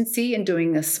consistency and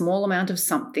doing a small amount of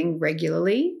something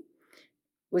regularly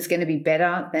was going to be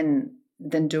better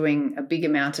than doing a big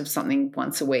amount of something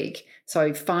once a week.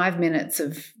 So 5 minutes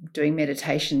of doing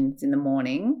meditations in the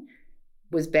morning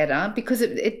was better, because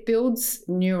it builds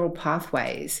neural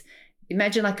pathways.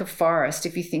 Imagine like a forest.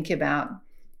 If you think about,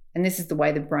 and this is the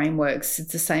way the brain works,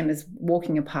 it's the same as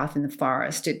walking a path in the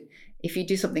forest. If you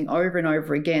do something over and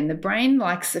over again, the brain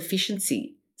likes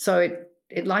efficiency. So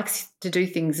it likes to do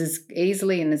things as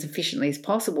easily and as efficiently as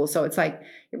possible. So it's like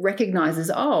it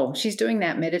recognizes, oh, she's doing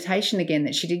that meditation again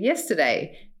that she did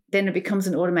yesterday. Then it becomes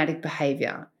an automatic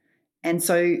behavior. And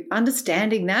so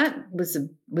understanding that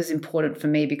was important for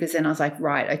me, because then I was like,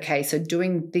 right, okay, so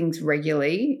doing things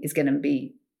regularly is going to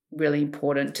be really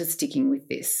important to sticking with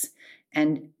this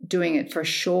and doing it for a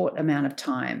short amount of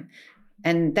time.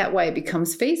 And that way it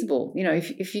becomes feasible. You know,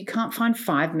 if you can't find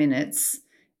 5 minutes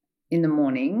in the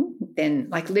morning, then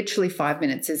like literally 5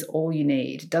 minutes is all you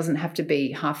need. It doesn't have to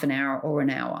be half an hour or an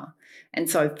hour. And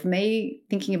so for me,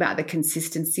 thinking about the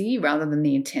consistency rather than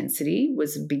the intensity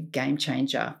was a big game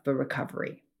changer for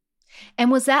recovery.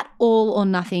 And was that all or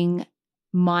nothing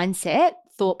mindset,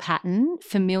 thought pattern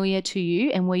familiar to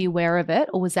you, and were you aware of it,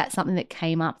 or was that something that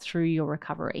came up through your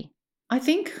recovery? I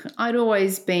think I'd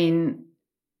always been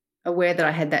aware that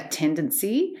I had that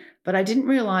tendency, but I didn't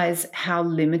realize how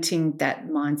limiting that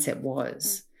mindset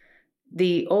was.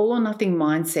 The all or nothing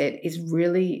mindset it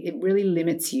really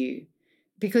limits you,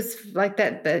 because like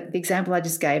the example I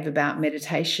just gave about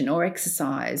meditation or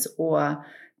exercise, or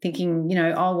thinking, you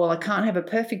know, oh, well, I can't have a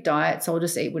perfect diet, so I'll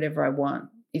just eat whatever I want.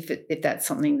 If that's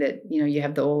something that, you know, you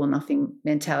have the all or nothing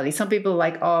mentality. Some people are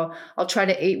like, oh, I'll try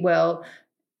to eat well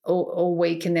all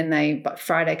week, and then but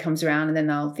Friday comes around and then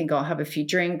they'll think I'll have a few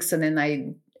drinks, and then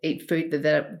they eat food that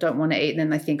they don't want to eat, and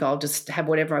then they think I'll just have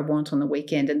whatever I want on the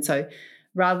weekend. And so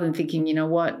rather than thinking, you know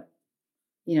what,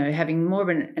 you know, having more of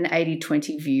an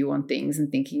 80-20 view on things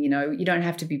and thinking, you know, you don't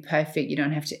have to be perfect, you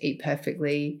don't have to eat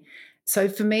perfectly. So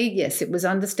for me, yes, it was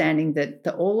understanding that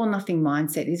the all or nothing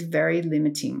mindset is very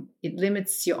limiting. It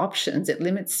limits your options. It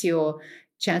limits your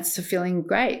chances of feeling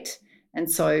great. And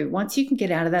so once you can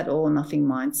get out of that all or nothing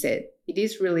mindset, it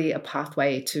is really a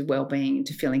pathway to well-being and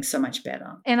to feeling so much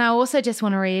better. And I also just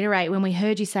want to reiterate when we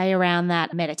heard you say around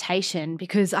that meditation,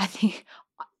 because I think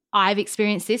I've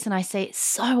experienced this and I see it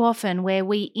so often where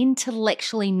we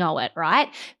intellectually know it, right?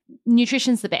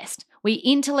 Nutrition's the best. We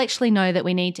intellectually know that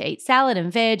we need to eat salad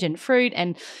and veg and fruit,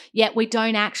 and yet we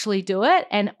don't actually do it.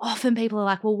 And often people are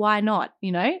like, well, why not?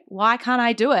 You know, why can't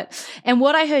I do it? And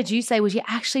what I heard you say was you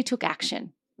actually took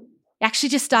action. You actually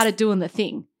just started doing the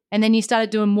thing. And then you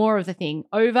started doing more of the thing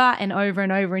over and over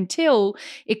and over until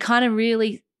it kind of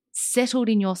really settled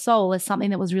in your soul as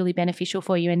something that was really beneficial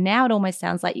for you. And now it almost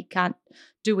sounds like you can't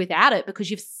do without it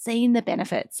because you've seen the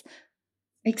benefits.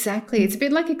 Exactly. It's a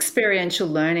bit like experiential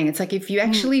learning. It's like if you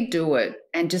actually do it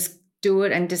and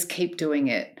just keep doing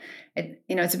it.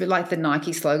 You know, it's a bit like the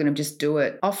Nike slogan of just do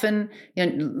it. Often, you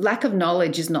know, lack of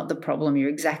knowledge is not the problem. You're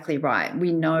exactly right.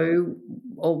 We know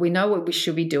what we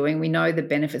should be doing. We know the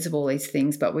benefits of all these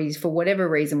things, but for whatever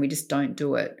reason, we just don't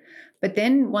do it. But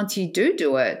then once you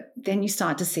do it, then you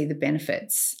start to see the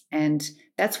benefits. And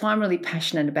that's why I'm really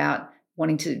passionate about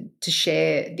wanting to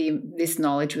share this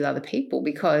knowledge with other people,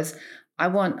 because I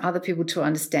want other people to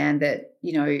understand that,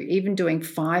 you know, even doing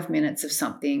 5 minutes of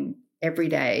something every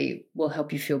day will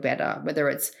help you feel better, whether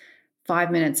it's 5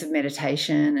 minutes of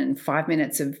meditation and 5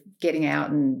 minutes of getting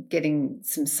out and getting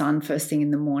some sun first thing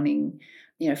in the morning,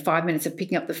 you know, 5 minutes of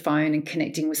picking up the phone and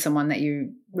connecting with someone that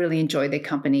you really enjoy their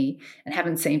company and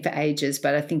haven't seen for ages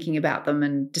but are thinking about them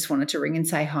and just wanted to ring and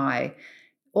say hi.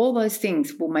 All those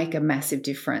things will make a massive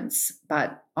difference.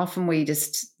 But often we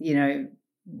just, you know,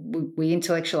 we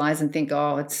intellectualize and think,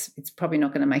 oh, it's probably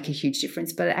not going to make a huge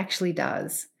difference, but it actually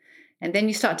does. And then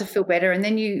you start to feel better, and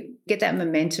then you get that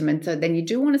momentum, and so then you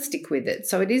do want to stick with it.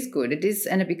 So it is good. It is,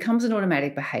 and it becomes an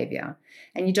automatic behavior,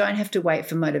 and you don't have to wait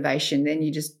for motivation. Then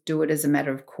you just do it as a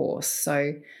matter of course.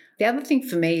 So the other thing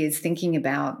for me is thinking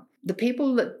about the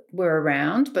people that were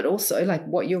around, but also like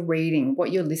what you're reading,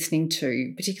 what you're listening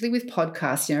to, particularly with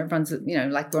podcasts. You know, everyone's, you know,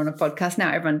 like we're on a podcast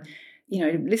now, everyone, you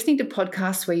know, listening to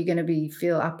podcasts where you're going to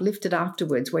feel uplifted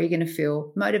afterwards, where you're going to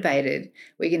feel motivated,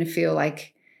 where you're going to feel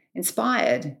like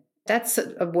inspired. That's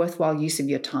a worthwhile use of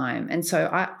your time. And so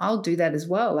I'll do that as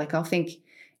well. Like I'll think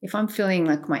if I'm feeling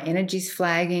like my energy's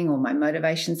flagging or my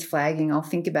motivation's flagging, I'll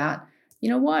think about, you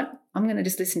know what, I'm going to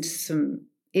just listen to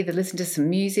some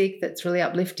music that's really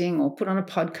uplifting, or put on a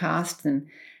podcast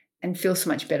and feel so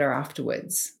much better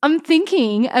afterwards. I'm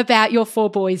thinking about your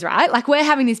 4 boys, right? Like we're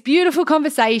having this beautiful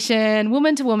conversation,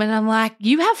 woman to woman. I'm like,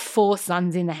 you have 4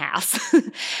 sons in the house.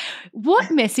 What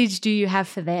message do you have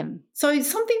for them? So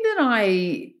something that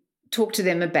I talk to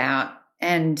them about,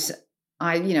 and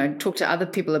I, you know, talk to other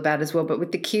people about as well, but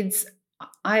with the kids,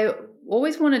 I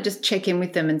always want to just check in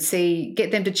with them and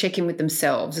get them to check in with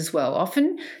themselves as well.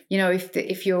 Often, you know,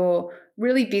 if you're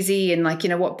really busy and like, you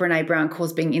know, what Brene Brown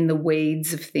calls being in the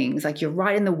weeds of things, like you're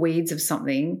right in the weeds of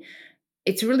something,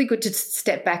 it's really good to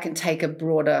step back and take a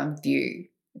broader view,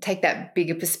 take that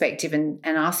bigger perspective and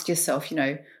ask yourself, you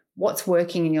know, what's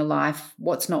working in your life,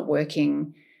 what's not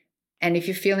working. And if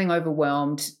you're feeling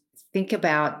overwhelmed, think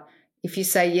about if you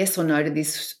say yes or no to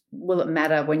this will it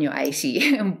matter when you're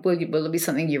 80? Will it be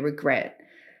something you regret?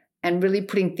 And really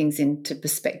putting things into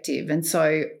perspective. And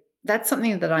so that's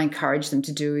something that I encourage them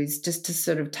to do, is just to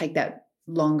sort of take that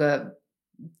longer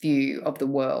view of the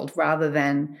world rather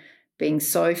than being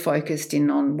so focused in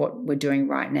on what we're doing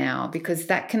right now, because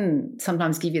that can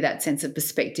sometimes give you that sense of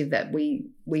perspective that we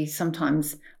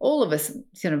sometimes, all of us,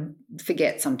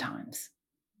 forget sometimes.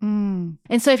 And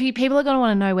so people are going to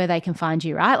want to know where they can find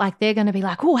you, right? Like they're going to be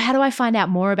like, oh, how do I find out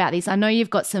more about this? I know you've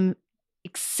got some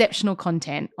exceptional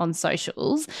content on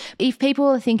socials. If people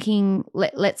are thinking,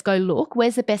 let's go look,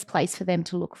 where's the best place for them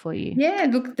to look for you? Yeah,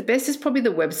 look, the best is probably the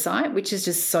website, which is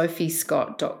just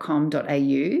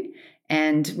sophiescott.com.au.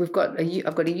 And I've got a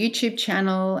YouTube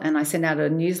channel, and I send out a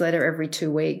newsletter every 2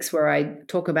 weeks where I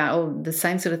talk about all the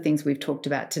same sort of things we've talked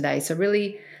about today. So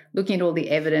really looking at all the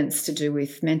evidence to do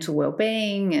with mental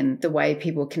well-being and the way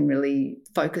people can really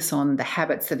focus on the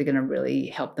habits that are going to really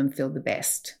help them feel the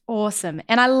best. Awesome.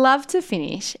 And I love to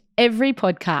finish every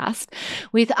podcast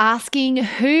with asking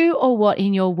who or what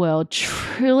in your world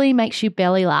truly makes you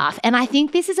belly laugh. And I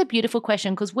think this is a beautiful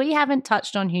question because we haven't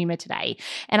touched on humor today.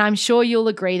 And I'm sure you'll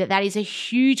agree that that is a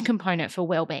huge component for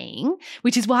well-being,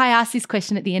 which is why I ask this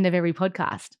question at the end of every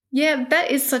podcast. Yeah, that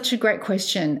is such a great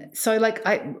question. So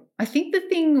I think the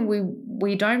thing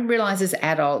we don't realize as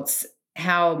adults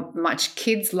how much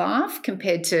kids laugh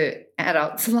compared to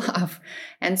adults laugh.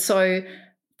 And so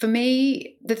for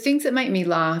me, the things that make me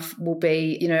laugh will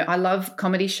be, I love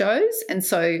comedy shows. And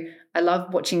so I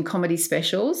love watching comedy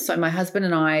specials. So my husband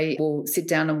and I will sit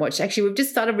down and watch. Actually, we've just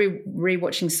started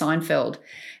re-watching Seinfeld.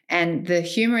 And the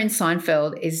humor in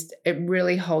Seinfeld it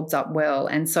really holds up well.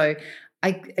 And so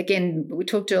we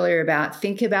talked earlier about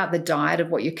think about the diet of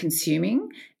what you're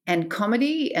consuming, and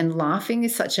comedy and laughing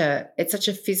is such a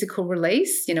physical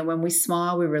release. When we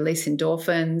smile, we release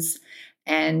endorphins.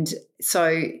 And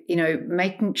so,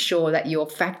 making sure that you're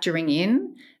factoring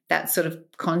in that sort of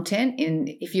content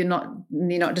if you're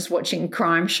not just watching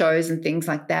crime shows and things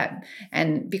like that.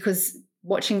 And because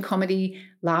watching comedy,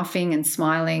 laughing and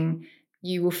smiling,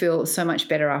 you will feel so much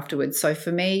better afterwards. So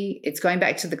for me, it's going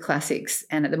back to the classics,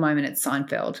 and at the moment it's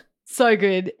Seinfeld. So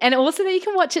good. And also that you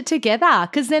can watch it together,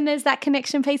 because then there's that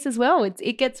connection piece as well.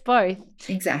 It gets both.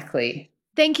 Exactly.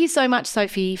 Thank you so much,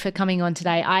 Sophie, for coming on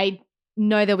today. I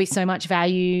know there'll be so much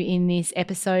value in this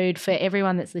episode for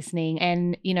everyone that's listening.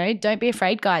 And, don't be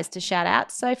afraid, guys, to shout out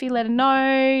to Sophie. Let her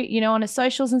know, on her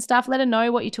socials and stuff. Let her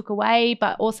know what you took away,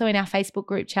 but also in our Facebook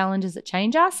group, Challenges That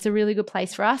Change Us. It's a really good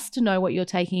place for us to know what you're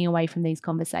taking away from these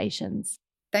conversations.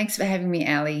 Thanks for having me,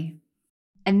 Ali.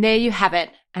 And there you have it,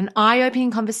 an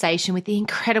eye-opening conversation with the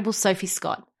incredible Sophie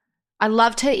Scott. I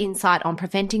loved her insight on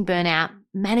preventing burnout,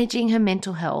 managing her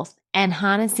mental health, and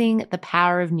harnessing the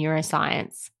power of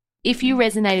neuroscience. If you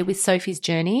resonated with Sophie's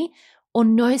journey or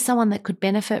know someone that could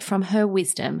benefit from her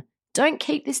wisdom, don't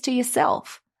keep this to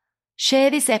yourself. Share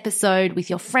this episode with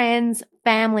your friends,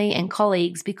 family, and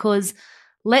colleagues because,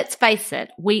 let's face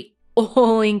it, we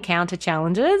all encounter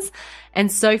challenges,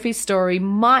 and Sophie's story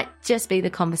might just be the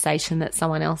conversation that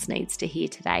someone else needs to hear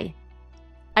today.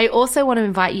 I also want to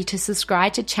invite you to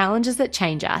subscribe to Challenges That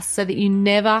Change Us so that you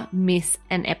never miss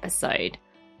an episode.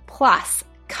 Plus,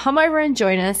 come over and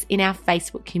join us in our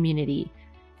Facebook community.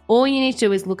 All you need to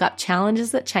do is look up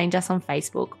Challenges That Change Us on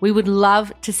Facebook. We would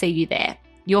love to see you there.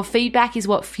 Your feedback is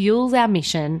what fuels our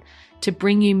mission to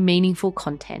bring you meaningful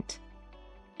content.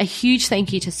 A huge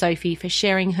thank you to Sophie for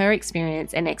sharing her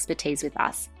experience and expertise with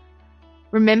us.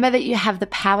 Remember that you have the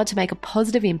power to make a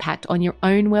positive impact on your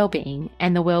own well-being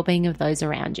and the well-being of those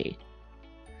around you.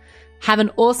 Have an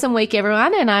awesome week,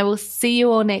 everyone, and I will see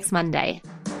you all next Monday.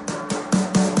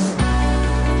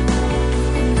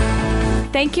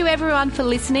 Thank you everyone for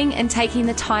listening and taking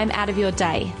the time out of your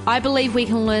day. I believe we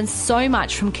can learn so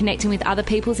much from connecting with other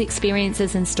people's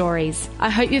experiences and stories. I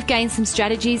hope you've gained some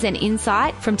strategies and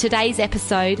insight from today's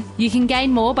episode. You can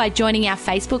gain more by joining our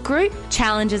Facebook group,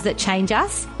 Challenges That Change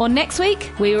Us, or next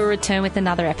week we will return with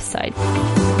another episode.